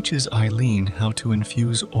 She teaches Eileen how to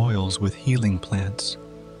infuse oils with healing plants,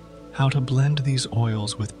 how to blend these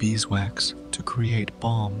oils with beeswax to create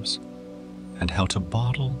balms, and how to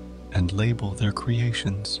bottle and label their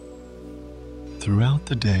creations. Throughout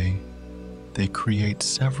the day, they create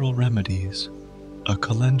several remedies: a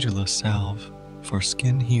calendula salve for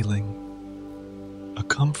skin healing, a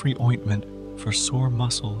comfrey ointment for sore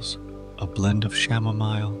muscles, a blend of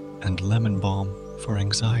chamomile and lemon balm for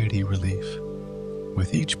anxiety relief.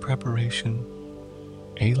 With each preparation,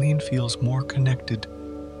 Aileen feels more connected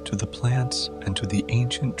to the plants and to the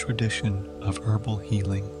ancient tradition of herbal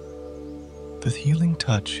healing. The healing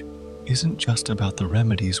touch isn't just about the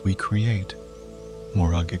remedies we create,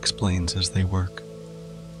 Morag explains as they work.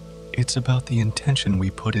 It's about the intention we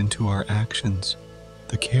put into our actions,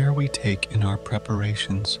 the care we take in our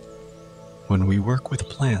preparations. When we work with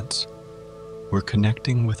plants, we're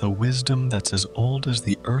connecting with a wisdom that's as old as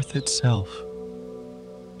the earth itself.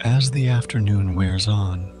 As the afternoon wears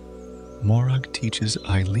on, Morag teaches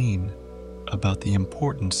Eileen about the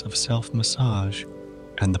importance of self-massage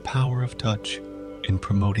and the power of touch in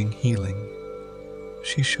promoting healing.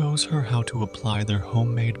 She shows her how to apply their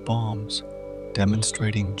homemade balms,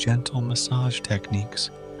 demonstrating gentle massage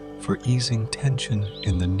techniques for easing tension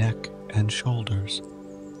in the neck and shoulders.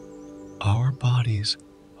 Our bodies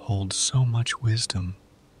hold so much wisdom,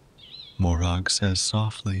 Morag says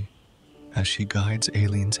softly as she guides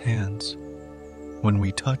Aileen's hands. When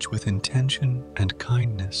we touch with intention and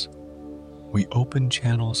kindness, we open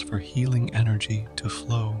channels for healing energy to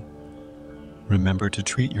flow. Remember to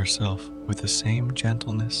treat yourself with the same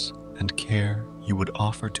gentleness and care you would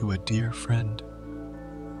offer to a dear friend.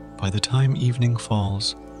 By the time evening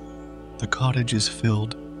falls, the cottage is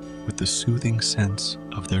filled with the soothing scents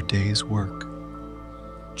of their day's work.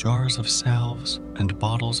 Jars of salves and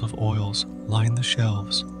bottles of oils line the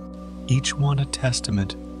shelves, each one a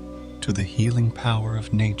testament to the healing power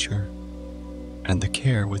of nature and the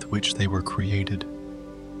care with which they were created.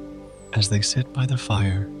 As they sit by the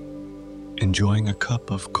fire, enjoying a cup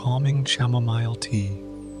of calming chamomile tea,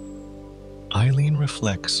 Eileen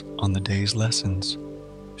reflects on the day's lessons.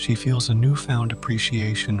 She feels a newfound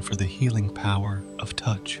appreciation for the healing power of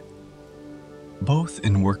touch. Both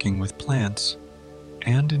in working with plants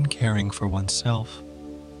and in caring for oneself,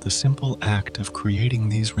 the simple act of creating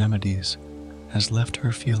these remedies has left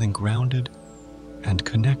her feeling grounded and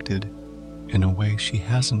connected in a way she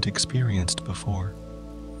hasn't experienced before.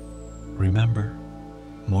 Remember,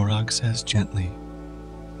 Morag says gently,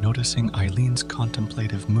 noticing Eileen's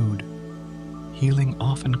contemplative mood, healing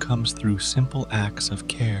often comes through simple acts of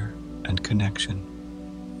care and connection.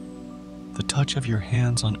 The touch of your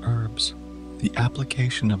hands on herbs, the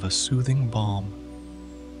application of a soothing balm,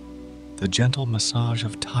 the gentle massage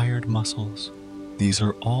of tired muscles, these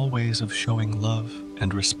are all ways of showing love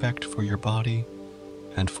and respect for your body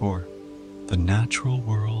and for the natural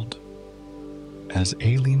world. As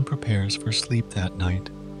Aileen prepares for sleep that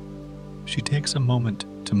night, she takes a moment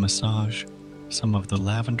to massage some of the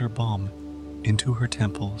lavender balm into her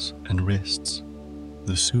temples and wrists.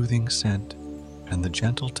 The soothing scent and the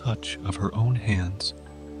gentle touch of her own hands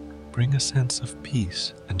bring a sense of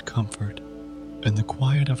peace and comfort. In the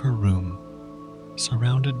quiet of her room,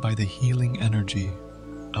 surrounded by the healing energy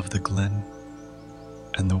of the Glen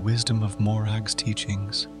and the wisdom of Morag's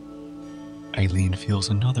teachings, Eileen feels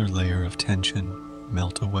another layer of tension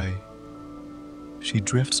melt away. She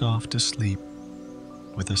drifts off to sleep,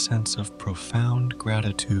 with a sense of profound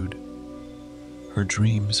gratitude, her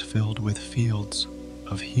dreams filled with fields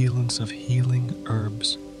of healing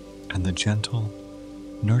herbs and the gentle,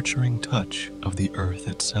 nurturing touch of the earth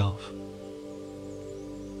itself.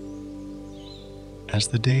 As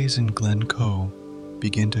the days in Glen Coe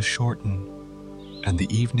begin to shorten and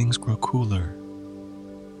the evenings grow cooler,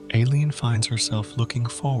 Aileen finds herself looking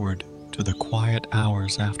forward to the quiet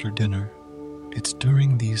hours after dinner. It's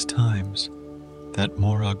during these times that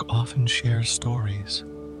Morag often shares stories,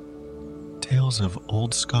 tales of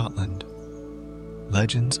old Scotland,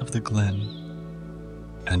 legends of the Glen,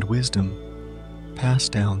 and wisdom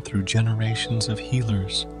passed down through generations of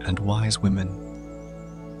healers and wise women.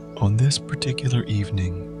 On this particular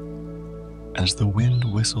evening, as the wind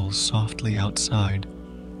whistles softly outside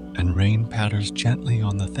and rain patters gently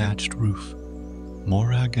on the thatched roof,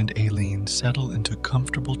 Morag and Aileen settle into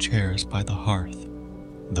comfortable chairs by the hearth.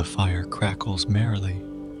 The fire crackles merrily,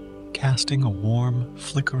 casting a warm,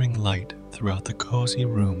 flickering light throughout the cozy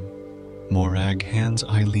room. Morag hands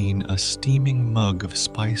Aileen a steaming mug of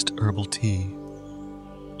spiced herbal tea,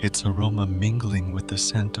 its aroma mingling with the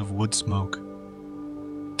scent of wood smoke.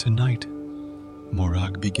 "Tonight,"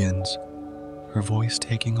 Morag begins, her voice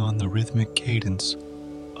taking on the rhythmic cadence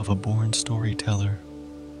of a born storyteller,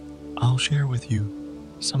 "I'll share with you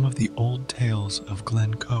some of the old tales of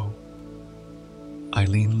Glen Coe."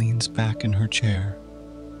 Aileen leans back in her chair,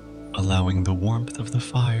 allowing the warmth of the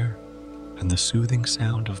fire and the soothing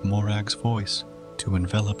sound of Morag's voice to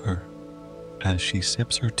envelop her. As she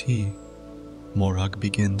sips her tea, Morag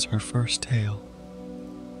begins her first tale.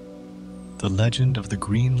 The legend of the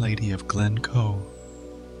Green Lady of Glen Coe.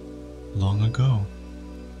 "Long ago,"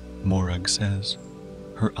 Morag says,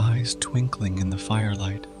 her eyes twinkling in the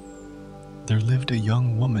firelight, "there lived a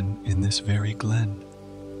young woman in this very glen.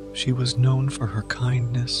 She was known for her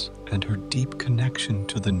kindness and her deep connection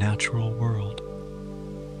to the natural world.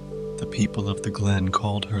 The people of the glen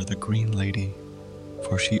called her the Green Lady,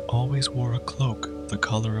 for she always wore a cloak the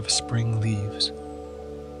color of spring leaves."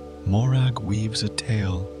 Morag weaves a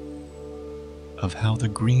tale of how the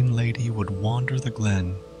Green Lady would wander the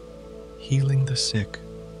glen, healing the sick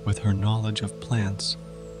with her knowledge of plants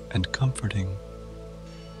and comforting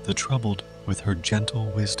the troubled with her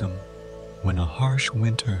gentle wisdom. When a harsh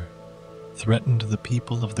winter threatened the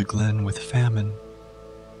people of the glen with famine,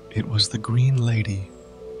 it was the Green Lady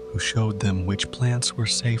who showed them which plants were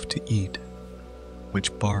safe to eat,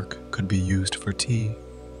 which bark could be used for tea,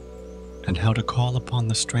 and how to call upon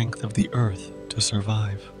the strength of the earth to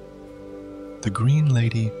survive. The Green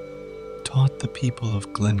Lady taught the people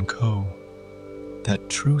of Glen Coe that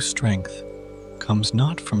true strength comes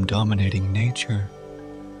not from dominating nature,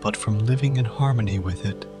 but from living in harmony with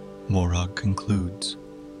it. Morag concludes.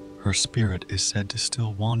 Her spirit is said to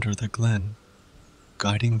still wander the glen,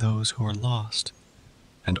 guiding those who are lost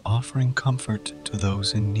and offering comfort to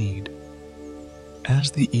those in need.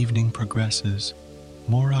 As the evening progresses,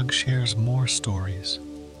 Morag shares more stories,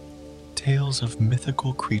 tales of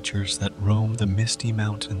mythical creatures that roam the misty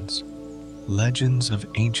mountains, legends of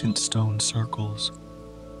ancient stone circles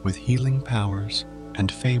with healing powers,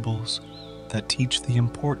 and fables that teach the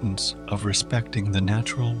importance of respecting the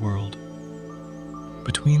natural world.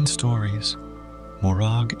 Between stories,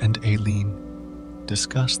 Morag and Aileen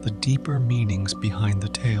discuss the deeper meanings behind the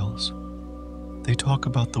tales. They talk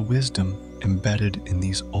about the wisdom embedded in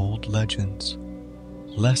these old legends,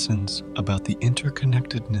 lessons about the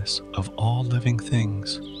interconnectedness of all living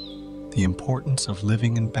things, the importance of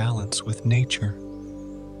living in balance with nature,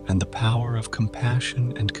 and the power of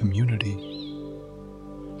compassion and community.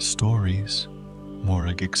 Stories,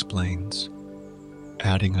 Morag explains,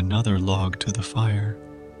 adding another log to the fire,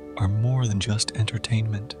 are more than just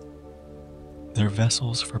entertainment. They're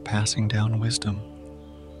vessels for passing down wisdom,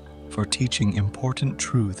 for teaching important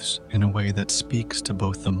truths in a way that speaks to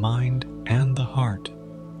both the mind and the heart.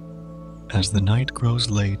 As the night grows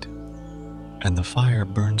late and the fire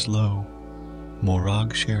burns low,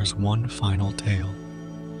 Morag shares one final tale,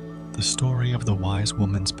 the story of the wise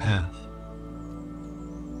woman's path.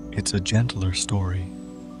 It's a gentler story,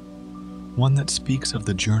 one that speaks of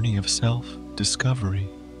the journey of self-discovery,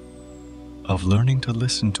 of learning to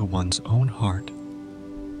listen to one's own heart,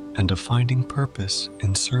 and of finding purpose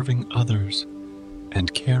in serving others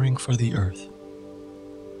and caring for the earth.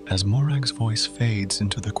 As Morag's voice fades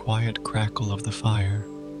into the quiet crackle of the fire,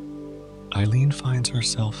 Aileen finds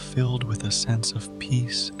herself filled with a sense of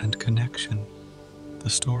peace and connection. The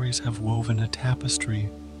stories have woven a tapestry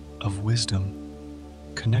of wisdom,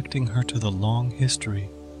 connecting her to the long history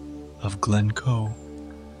of Glen Coe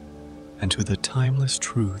and to the timeless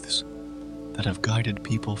truths that have guided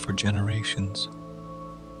people for generations.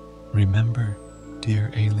 Remember,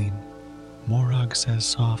 dear Aileen, Morag says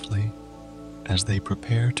softly as they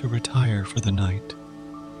prepare to retire for the night,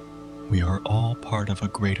 we are all part of a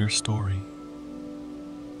greater story.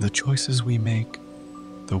 The choices we make,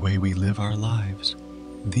 the way we live our lives,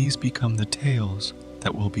 these become the tales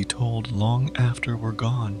that will be told long after we're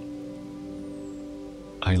gone.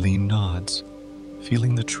 Aileen nods,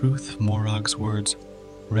 feeling the truth of Morag's words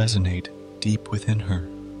resonate deep within her.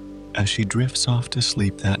 As she drifts off to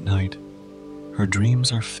sleep that night, her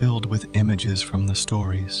dreams are filled with images from the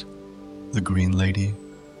stories. The Green Lady,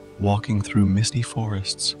 walking through misty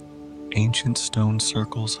forests, ancient stone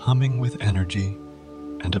circles humming with energy,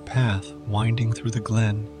 and a path winding through the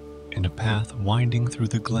glen,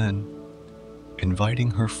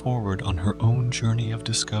 inviting her forward on her own journey of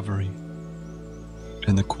discovery.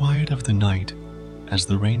 In the quiet of the night, as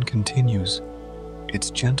the rain continues its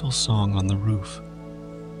gentle song on the roof,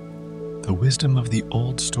 the wisdom of the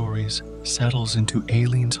old stories settles into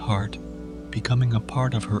Aileen's heart, becoming a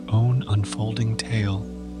part of her own unfolding tale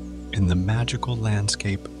in the magical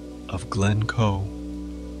landscape of Glen Coe.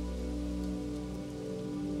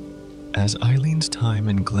 As Aileen's time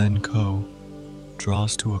in Glen Coe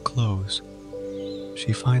draws to a close,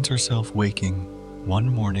 she finds herself waking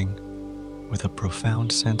one morning with a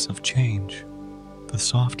profound sense of change. The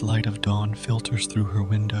soft light of dawn filters through her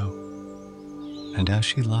window, and as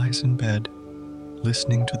she lies in bed,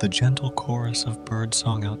 listening to the gentle chorus of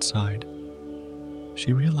birdsong outside,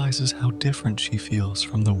 she realizes how different she feels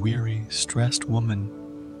from the weary, stressed woman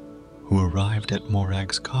who arrived at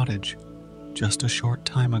Morag's cottage just a short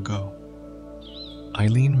time ago.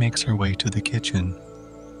 Aileen makes her way to the kitchen,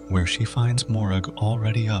 where she finds Morag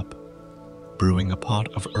already up, brewing a pot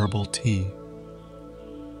of herbal tea.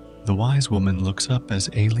 The wise woman looks up as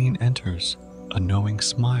Aileen enters, a knowing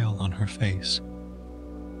smile on her face.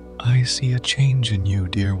 "I see a change in you,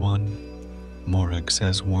 dear one," Morag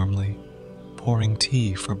says warmly, pouring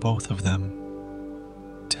tea for both of them.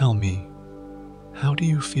 "Tell me, how do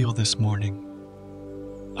you feel this morning?"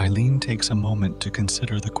 Aileen takes a moment to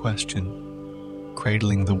consider the question,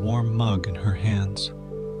 cradling the warm mug in her hands.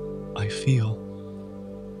 "I feel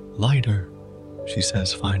lighter," she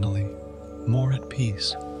says finally, "more at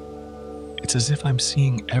peace. It's as if I'm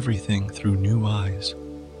seeing everything through new eyes."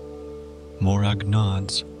 Morag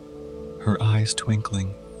nods, her eyes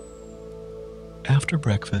twinkling. After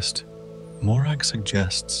breakfast, Morag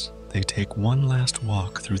suggests they take one last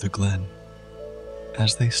walk through the glen.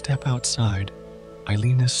 As they step outside,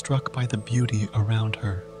 Aileen is struck by the beauty around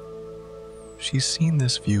her. She's seen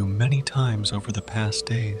this view many times over the past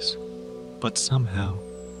days, but somehow,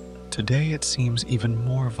 today it seems even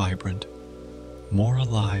more vibrant, more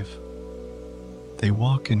alive. They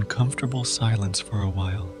walk in comfortable silence for a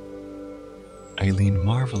while, Aileen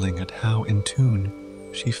marveling at how in tune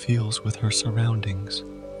she feels with her surroundings.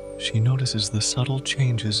 She notices the subtle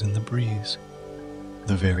changes in the breeze,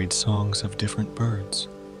 the varied songs of different birds,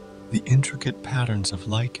 the intricate patterns of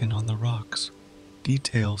lichen on the rocks,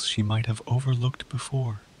 details she might have overlooked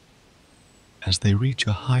before. As they reach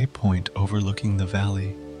a high point overlooking the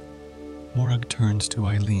valley, Morag turns to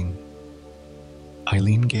Aileen.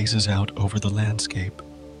 Aileen gazes out over the landscape,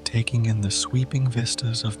 taking in the sweeping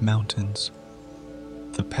vistas of mountains,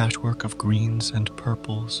 the patchwork of greens and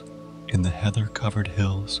purples in the heather-covered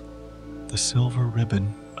hills, the silver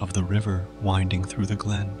ribbon of the river winding through the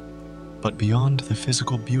glen. But beyond the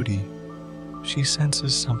physical beauty, she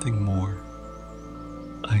senses something more.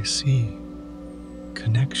 "I see.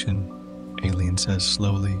 Connection," Aileen says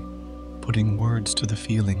slowly, putting words to the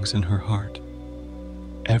feelings in her heart.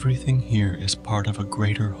 "Everything here is part of a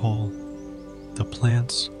greater whole. The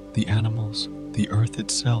plants, the animals, the earth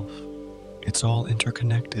itself, it's all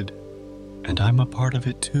interconnected, and I'm a part of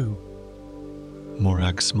it too."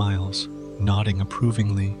 Morag smiles, nodding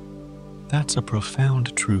approvingly. "That's a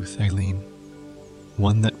profound truth, Aileen,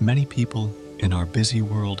 one that many people in our busy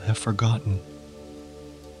world have forgotten.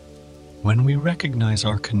 When we recognize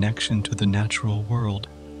our connection to the natural world,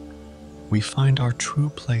 we find our true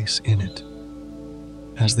place in it."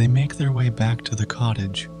 As they make their way back to the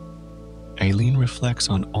cottage, Aileen reflects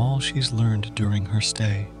on all she's learned during her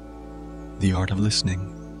stay. The art of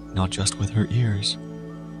listening, not just with her ears,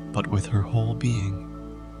 but with her whole being.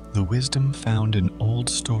 The wisdom found in old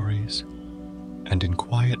stories and in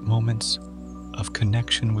quiet moments of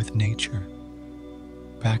connection with nature.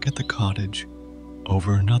 Back at the cottage,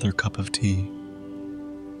 over another cup of tea,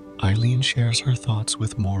 Aileen shares her thoughts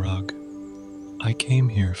with Morag. "I came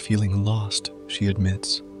here feeling lost," she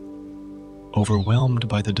admits, "overwhelmed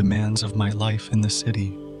by the demands of my life in the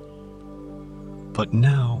city. But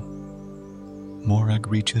now," Morag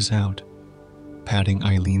reaches out, patting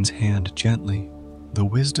Eileen's hand gently. The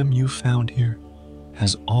wisdom you found here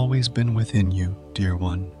has always been within you, dear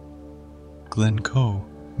one. Glen Coe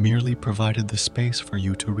merely provided the space for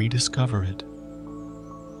you to rediscover it.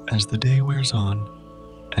 As the day wears on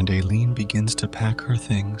and Eileen begins to pack her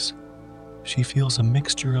things, she feels a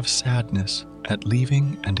mixture of sadness at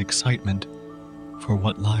leaving and excitement for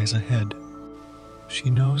what lies ahead. She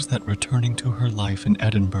knows that returning to her life in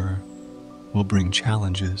Edinburgh will bring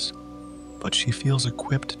challenges, but she feels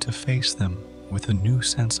equipped to face them with a new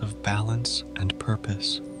sense of balance and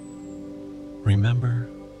purpose. Remember,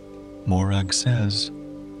 Morag says,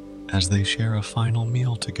 as they share a final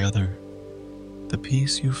meal together, the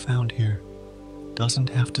peace you found here doesn't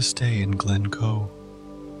have to stay in Glen Coe.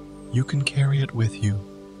 You can carry it with you,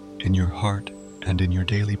 in your heart and in your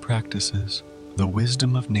daily practices. The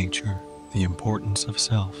wisdom of nature, the importance of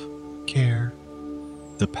self-care,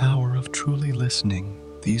 the power of truly listening,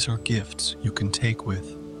 these are gifts you can take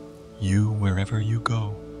with you wherever you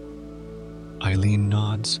go. Eileen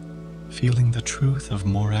nods, feeling the truth of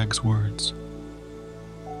Morag's words.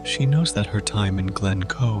 She knows that her time in Glen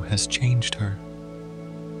Coe has changed her,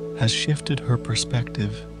 has shifted her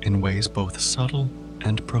perspective in ways both subtle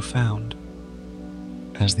and profound.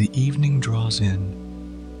 As the evening draws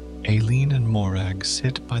in, Eileen and Morag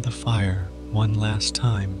sit by the fire one last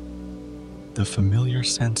time. The familiar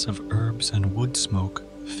scents of herbs and wood smoke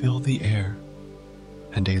fill the air,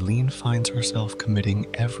 and Eileen finds herself committing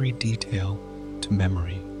every detail to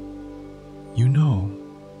memory. You know,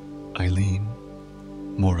 Eileen,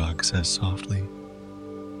 Morag says softly,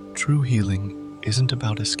 true healing isn't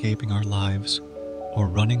about escaping our lives or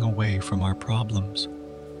running away from our problems.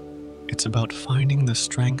 It's about finding the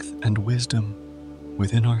strength and wisdom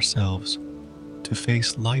within ourselves to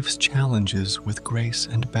face life's challenges with grace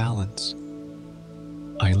and balance.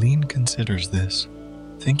 Eileen considers this,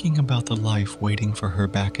 thinking about the life waiting for her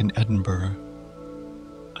back in Edinburgh.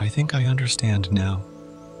 I think I understand now,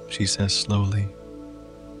 she says slowly.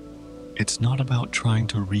 It's not about trying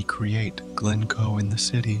to recreate Glen Coe in the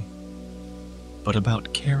city, but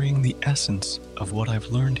about carrying the essence of what I've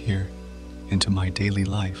learned here into my daily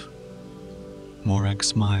life. Morag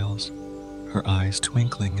smiles, her eyes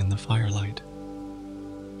twinkling in the firelight.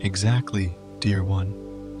 Exactly, dear one.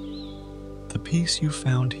 The peace you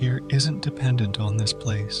found here isn't dependent on this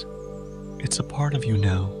place. It's a part of you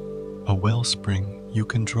now, a wellspring you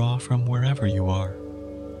can draw from wherever you are.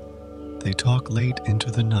 They talk late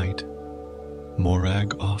into the night,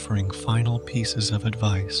 Morag offering final pieces of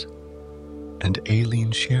advice, and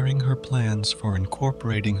Eileen sharing her plans for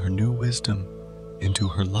incorporating her new wisdom into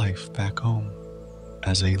her life back home.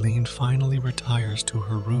 As Eileen finally retires to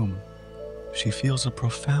her room, she feels a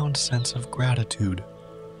profound sense of gratitude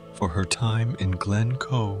for her time in Glen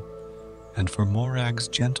Coe and for Morag's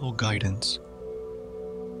gentle guidance.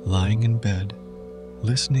 Lying in bed,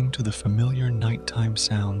 listening to the familiar nighttime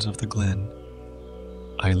sounds of the glen,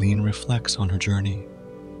 Eileen reflects on her journey.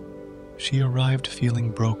 She arrived feeling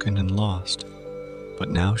broken and lost, but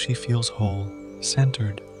now she feels whole,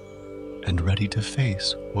 centered, and ready to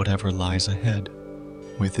face whatever lies ahead.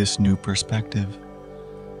 With this new perspective,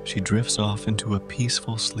 she drifts off into a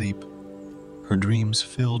peaceful sleep, her dreams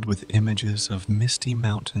filled with images of misty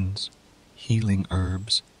mountains, healing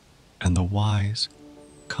herbs, and the wise,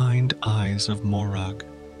 kind eyes of Morag.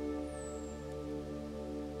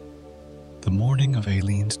 The morning of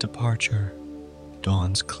Eileen's departure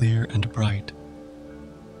dawns clear and bright,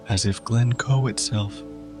 as if Glen Coe itself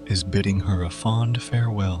is bidding her a fond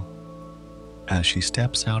farewell. As she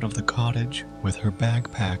steps out of the cottage with her bag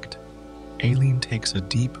packed, Eileen takes a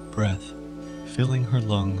deep breath, filling her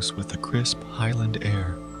lungs with the crisp highland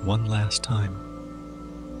air one last time.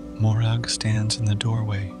 Morag stands in the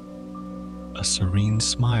doorway, a serene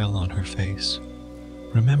smile on her face.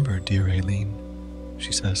 Remember, dear Eileen,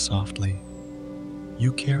 she says softly,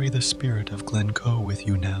 you carry the spirit of Glen Coe with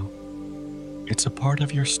you now. It's a part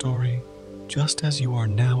of your story, just as you are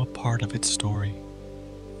now a part of its story.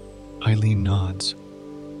 Eileen nods,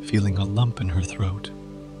 feeling a lump in her throat.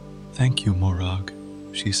 Thank you, Morag,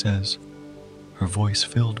 she says, her voice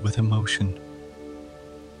filled with emotion.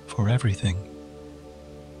 For everything.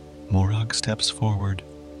 Morag steps forward,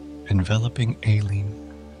 enveloping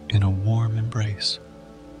Eileen in a warm embrace.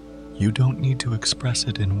 You don't need to express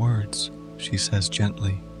it in words, she says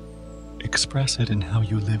gently. Express it in how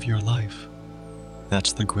you live your life.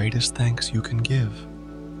 That's the greatest thanks you can give.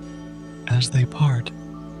 As they part,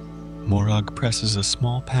 Morag presses a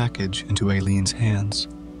small package into Eileen's hands.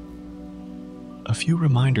 A few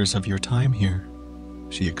reminders of your time here,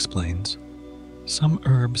 she explains. Some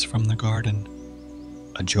herbs from the garden,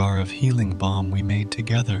 a jar of healing balm we made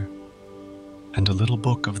together, and a little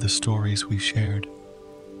book of the stories we shared.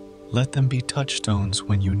 Let them be touchstones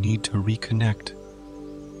when you need to reconnect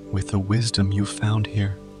with the wisdom you found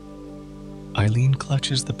here. Eileen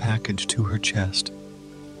clutches the package to her chest,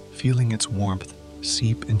 feeling its warmth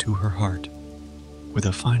seep into her heart. With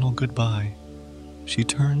a final goodbye, she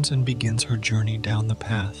turns and begins her journey down the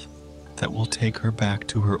path that will take her back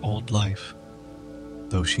to her old life,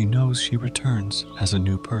 though she knows she returns as a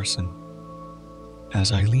new person.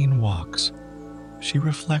 As Eileen walks, she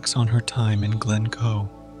reflects on her time in Glen Coe.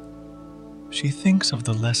 She thinks of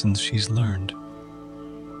the lessons she's learned,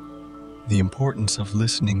 the importance of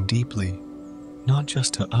listening deeply, not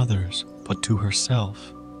just to others, but to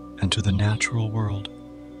herself and to the natural world.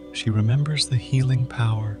 She remembers the healing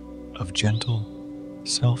power of gentle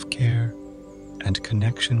self-care and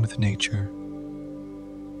connection with nature.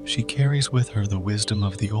 She carries with her the wisdom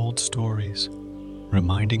of the old stories,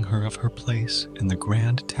 reminding her of her place in the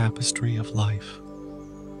grand tapestry of life.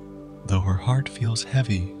 Though her heart feels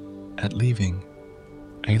heavy at leaving,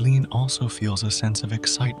 Eileen also feels a sense of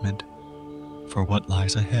excitement for what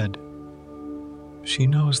lies ahead. She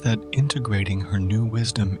knows that integrating her new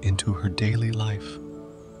wisdom into her daily life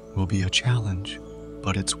will be a challenge,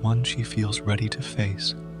 but it's one she feels ready to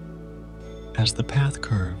face. As the path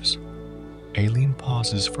curves, Eileen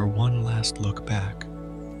pauses for one last look back.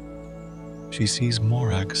 She sees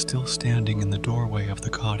Morag still standing in the doorway of the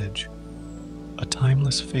cottage, a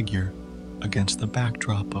timeless figure against the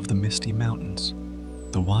backdrop of the misty mountains.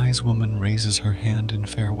 The wise woman raises her hand in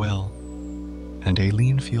farewell, and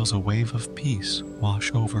Eileen feels a wave of peace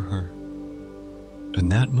wash over her. In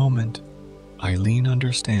that moment, Eileen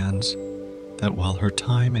understands that while her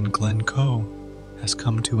time in Glen Coe has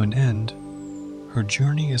come to an end, her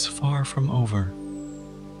journey is far from over.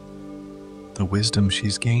 The wisdom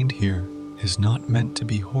she's gained here is not meant to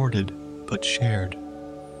be hoarded, but shared.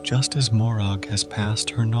 Just as Morag has passed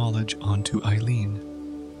her knowledge on to Eileen,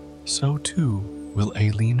 so too will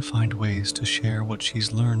Eileen find ways to share what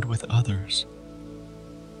she's learned with others.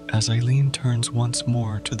 As Eileen turns once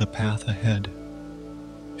more to the path ahead,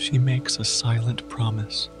 she makes a silent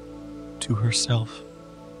promise to herself,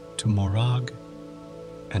 to Morag,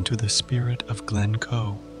 and to the spirit of Glen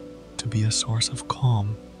Coe to be a source of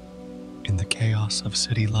calm in the chaos of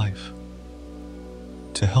city life,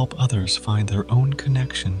 to help others find their own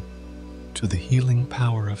connection to the healing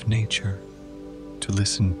power of nature, to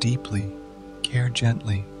listen deeply, care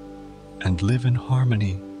gently, and live in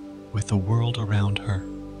harmony with the world around her.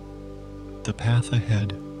 The path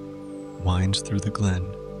ahead winds through the glen,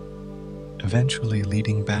 eventually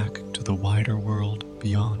leading back to the wider world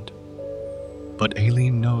beyond. But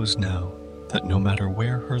Eileen knows now that no matter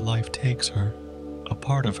where her life takes her, a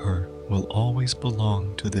part of her will always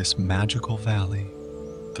belong to this magical valley.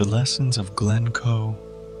 The lessons of Glen Coe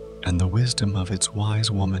and the wisdom of its wise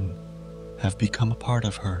woman have become a part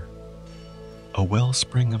of her, a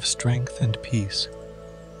wellspring of strength and peace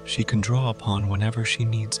she can draw upon whenever she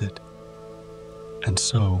needs it. And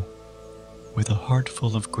so, with a heart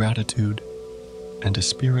full of gratitude and a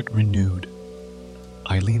spirit renewed,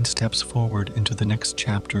 Eileen steps forward into the next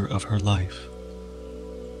chapter of her life.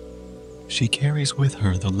 She carries with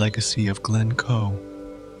her the legacy of Glen Coe,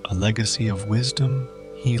 a legacy of wisdom,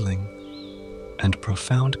 healing, and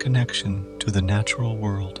profound connection to the natural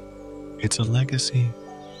world. It's a legacy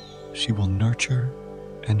she will nurture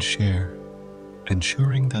and share,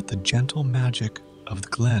 ensuring that the gentle magic of the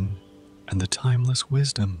glen and the timeless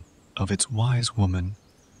wisdom of its wise woman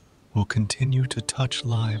will continue to touch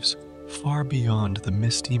lives far beyond the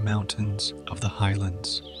misty mountains of the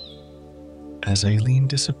highlands. As Eileen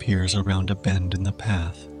disappears around a bend in the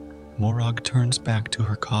path, Morag turns back to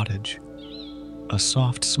her cottage, a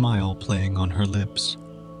soft smile playing on her lips.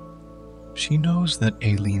 She knows that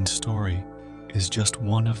Eileen's story is just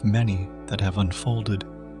one of many that have unfolded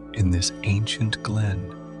in this ancient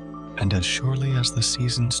glen, and as surely as the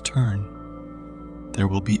seasons turn, there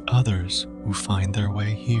will be others who find their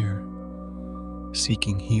way here,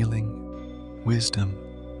 seeking healing, wisdom,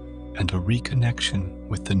 and a reconnection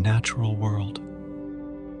with the natural world.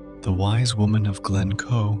 The wise woman of Glen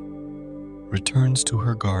Coe returns to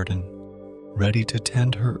her garden, ready to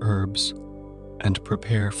tend her herbs and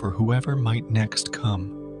prepare for whoever might next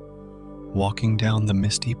come, walking down the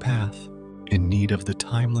misty path in need of the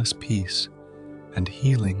timeless peace and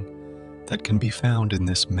healing that can be found in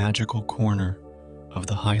this magical corner of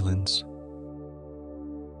the Highlands.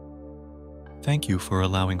 Thank you for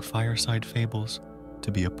allowing Fireside Fables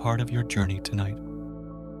to be a part of your journey tonight.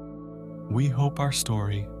 We hope our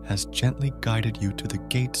story has gently guided you to the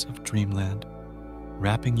gates of dreamland,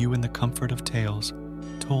 wrapping you in the comfort of tales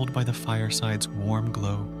told by the fireside's warm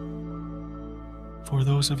glow. For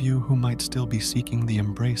those of you who might still be seeking the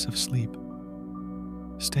embrace of sleep,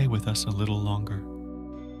 stay with us a little longer.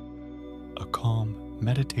 A calm,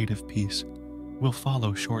 meditative peace will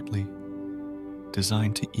follow shortly,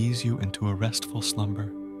 designed to ease you into a restful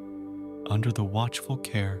slumber under the watchful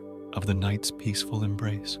care of the night's peaceful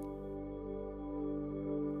embrace.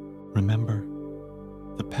 Remember,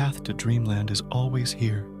 the path to dreamland is always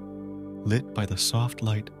here, lit by the soft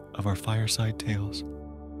light of our fireside tales.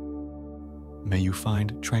 May you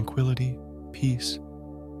find tranquility, peace,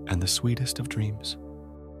 and the sweetest of dreams.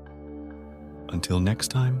 Until next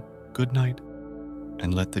time, good night,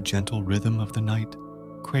 and let the gentle rhythm of the night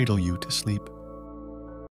cradle you to sleep.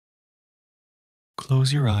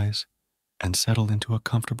 Close your eyes and settle into a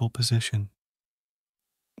comfortable position.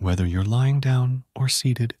 Whether you're lying down or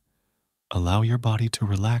seated, allow your body to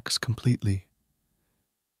relax completely.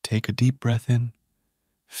 Take a deep breath in,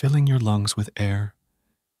 filling your lungs with air,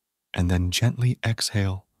 and then gently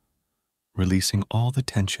exhale, releasing all the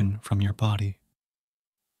tension from your body.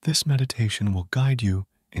 This meditation will guide you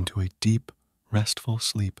into a deep, restful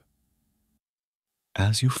sleep.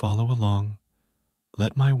 As you follow along,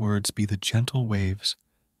 let my words be the gentle waves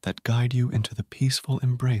that guide you into the peaceful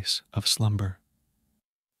embrace of slumber.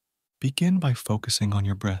 Begin by focusing on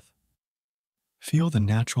your breath. Feel the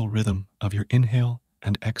natural rhythm of your inhale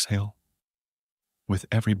and exhale. With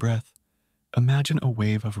every breath, imagine a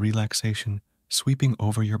wave of relaxation sweeping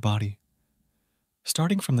over your body.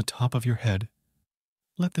 Starting from the top of your head,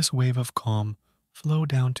 let this wave of calm flow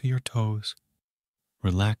down to your toes,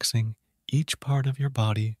 relaxing each part of your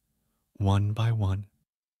body one by one.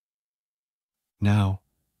 Now,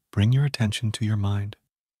 bring your attention to your mind.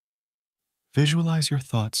 Visualize your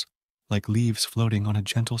thoughts like leaves floating on a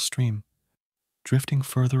gentle stream, drifting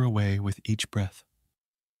further away with each breath.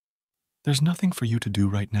 There's nothing for you to do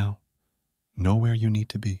right now, nowhere you need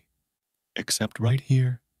to be, except right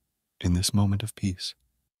here in this moment of peace.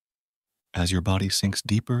 As your body sinks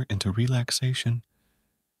deeper into relaxation,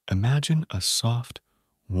 imagine a soft,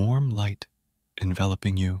 warm light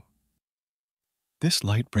enveloping you. This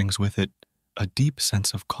light brings with it a deep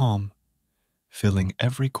sense of calm, filling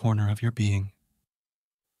every corner of your being.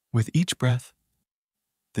 With each breath,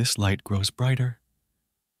 this light grows brighter,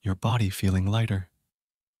 your body feeling lighter.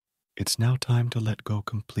 It's now time to let go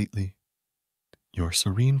completely. Your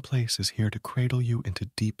serene place is here to cradle you into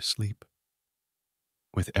deep sleep.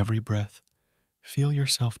 With every breath, feel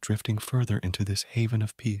yourself drifting further into this haven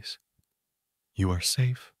of peace. You are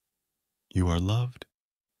safe, you are loved,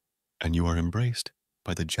 and you are embraced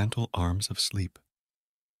by the gentle arms of sleep.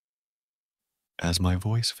 As my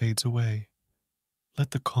voice fades away,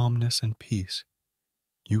 let the calmness and peace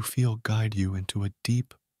you feel guide you into a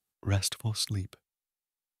deep, restful sleep.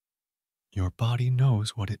 Your body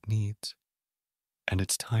knows what it needs, and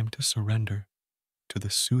it's time to surrender to the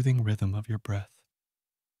soothing rhythm of your breath,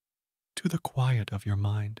 to the quiet of your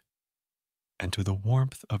mind, and to the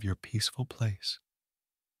warmth of your peaceful place.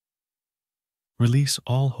 Release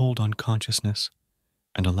all hold on consciousness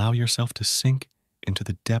and allow yourself to sink into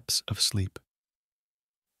the depths of sleep.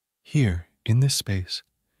 Here, in this space,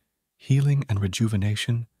 healing and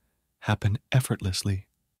rejuvenation happen effortlessly.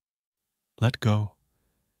 Let go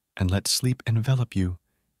and let sleep envelop you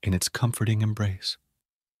in its comforting embrace.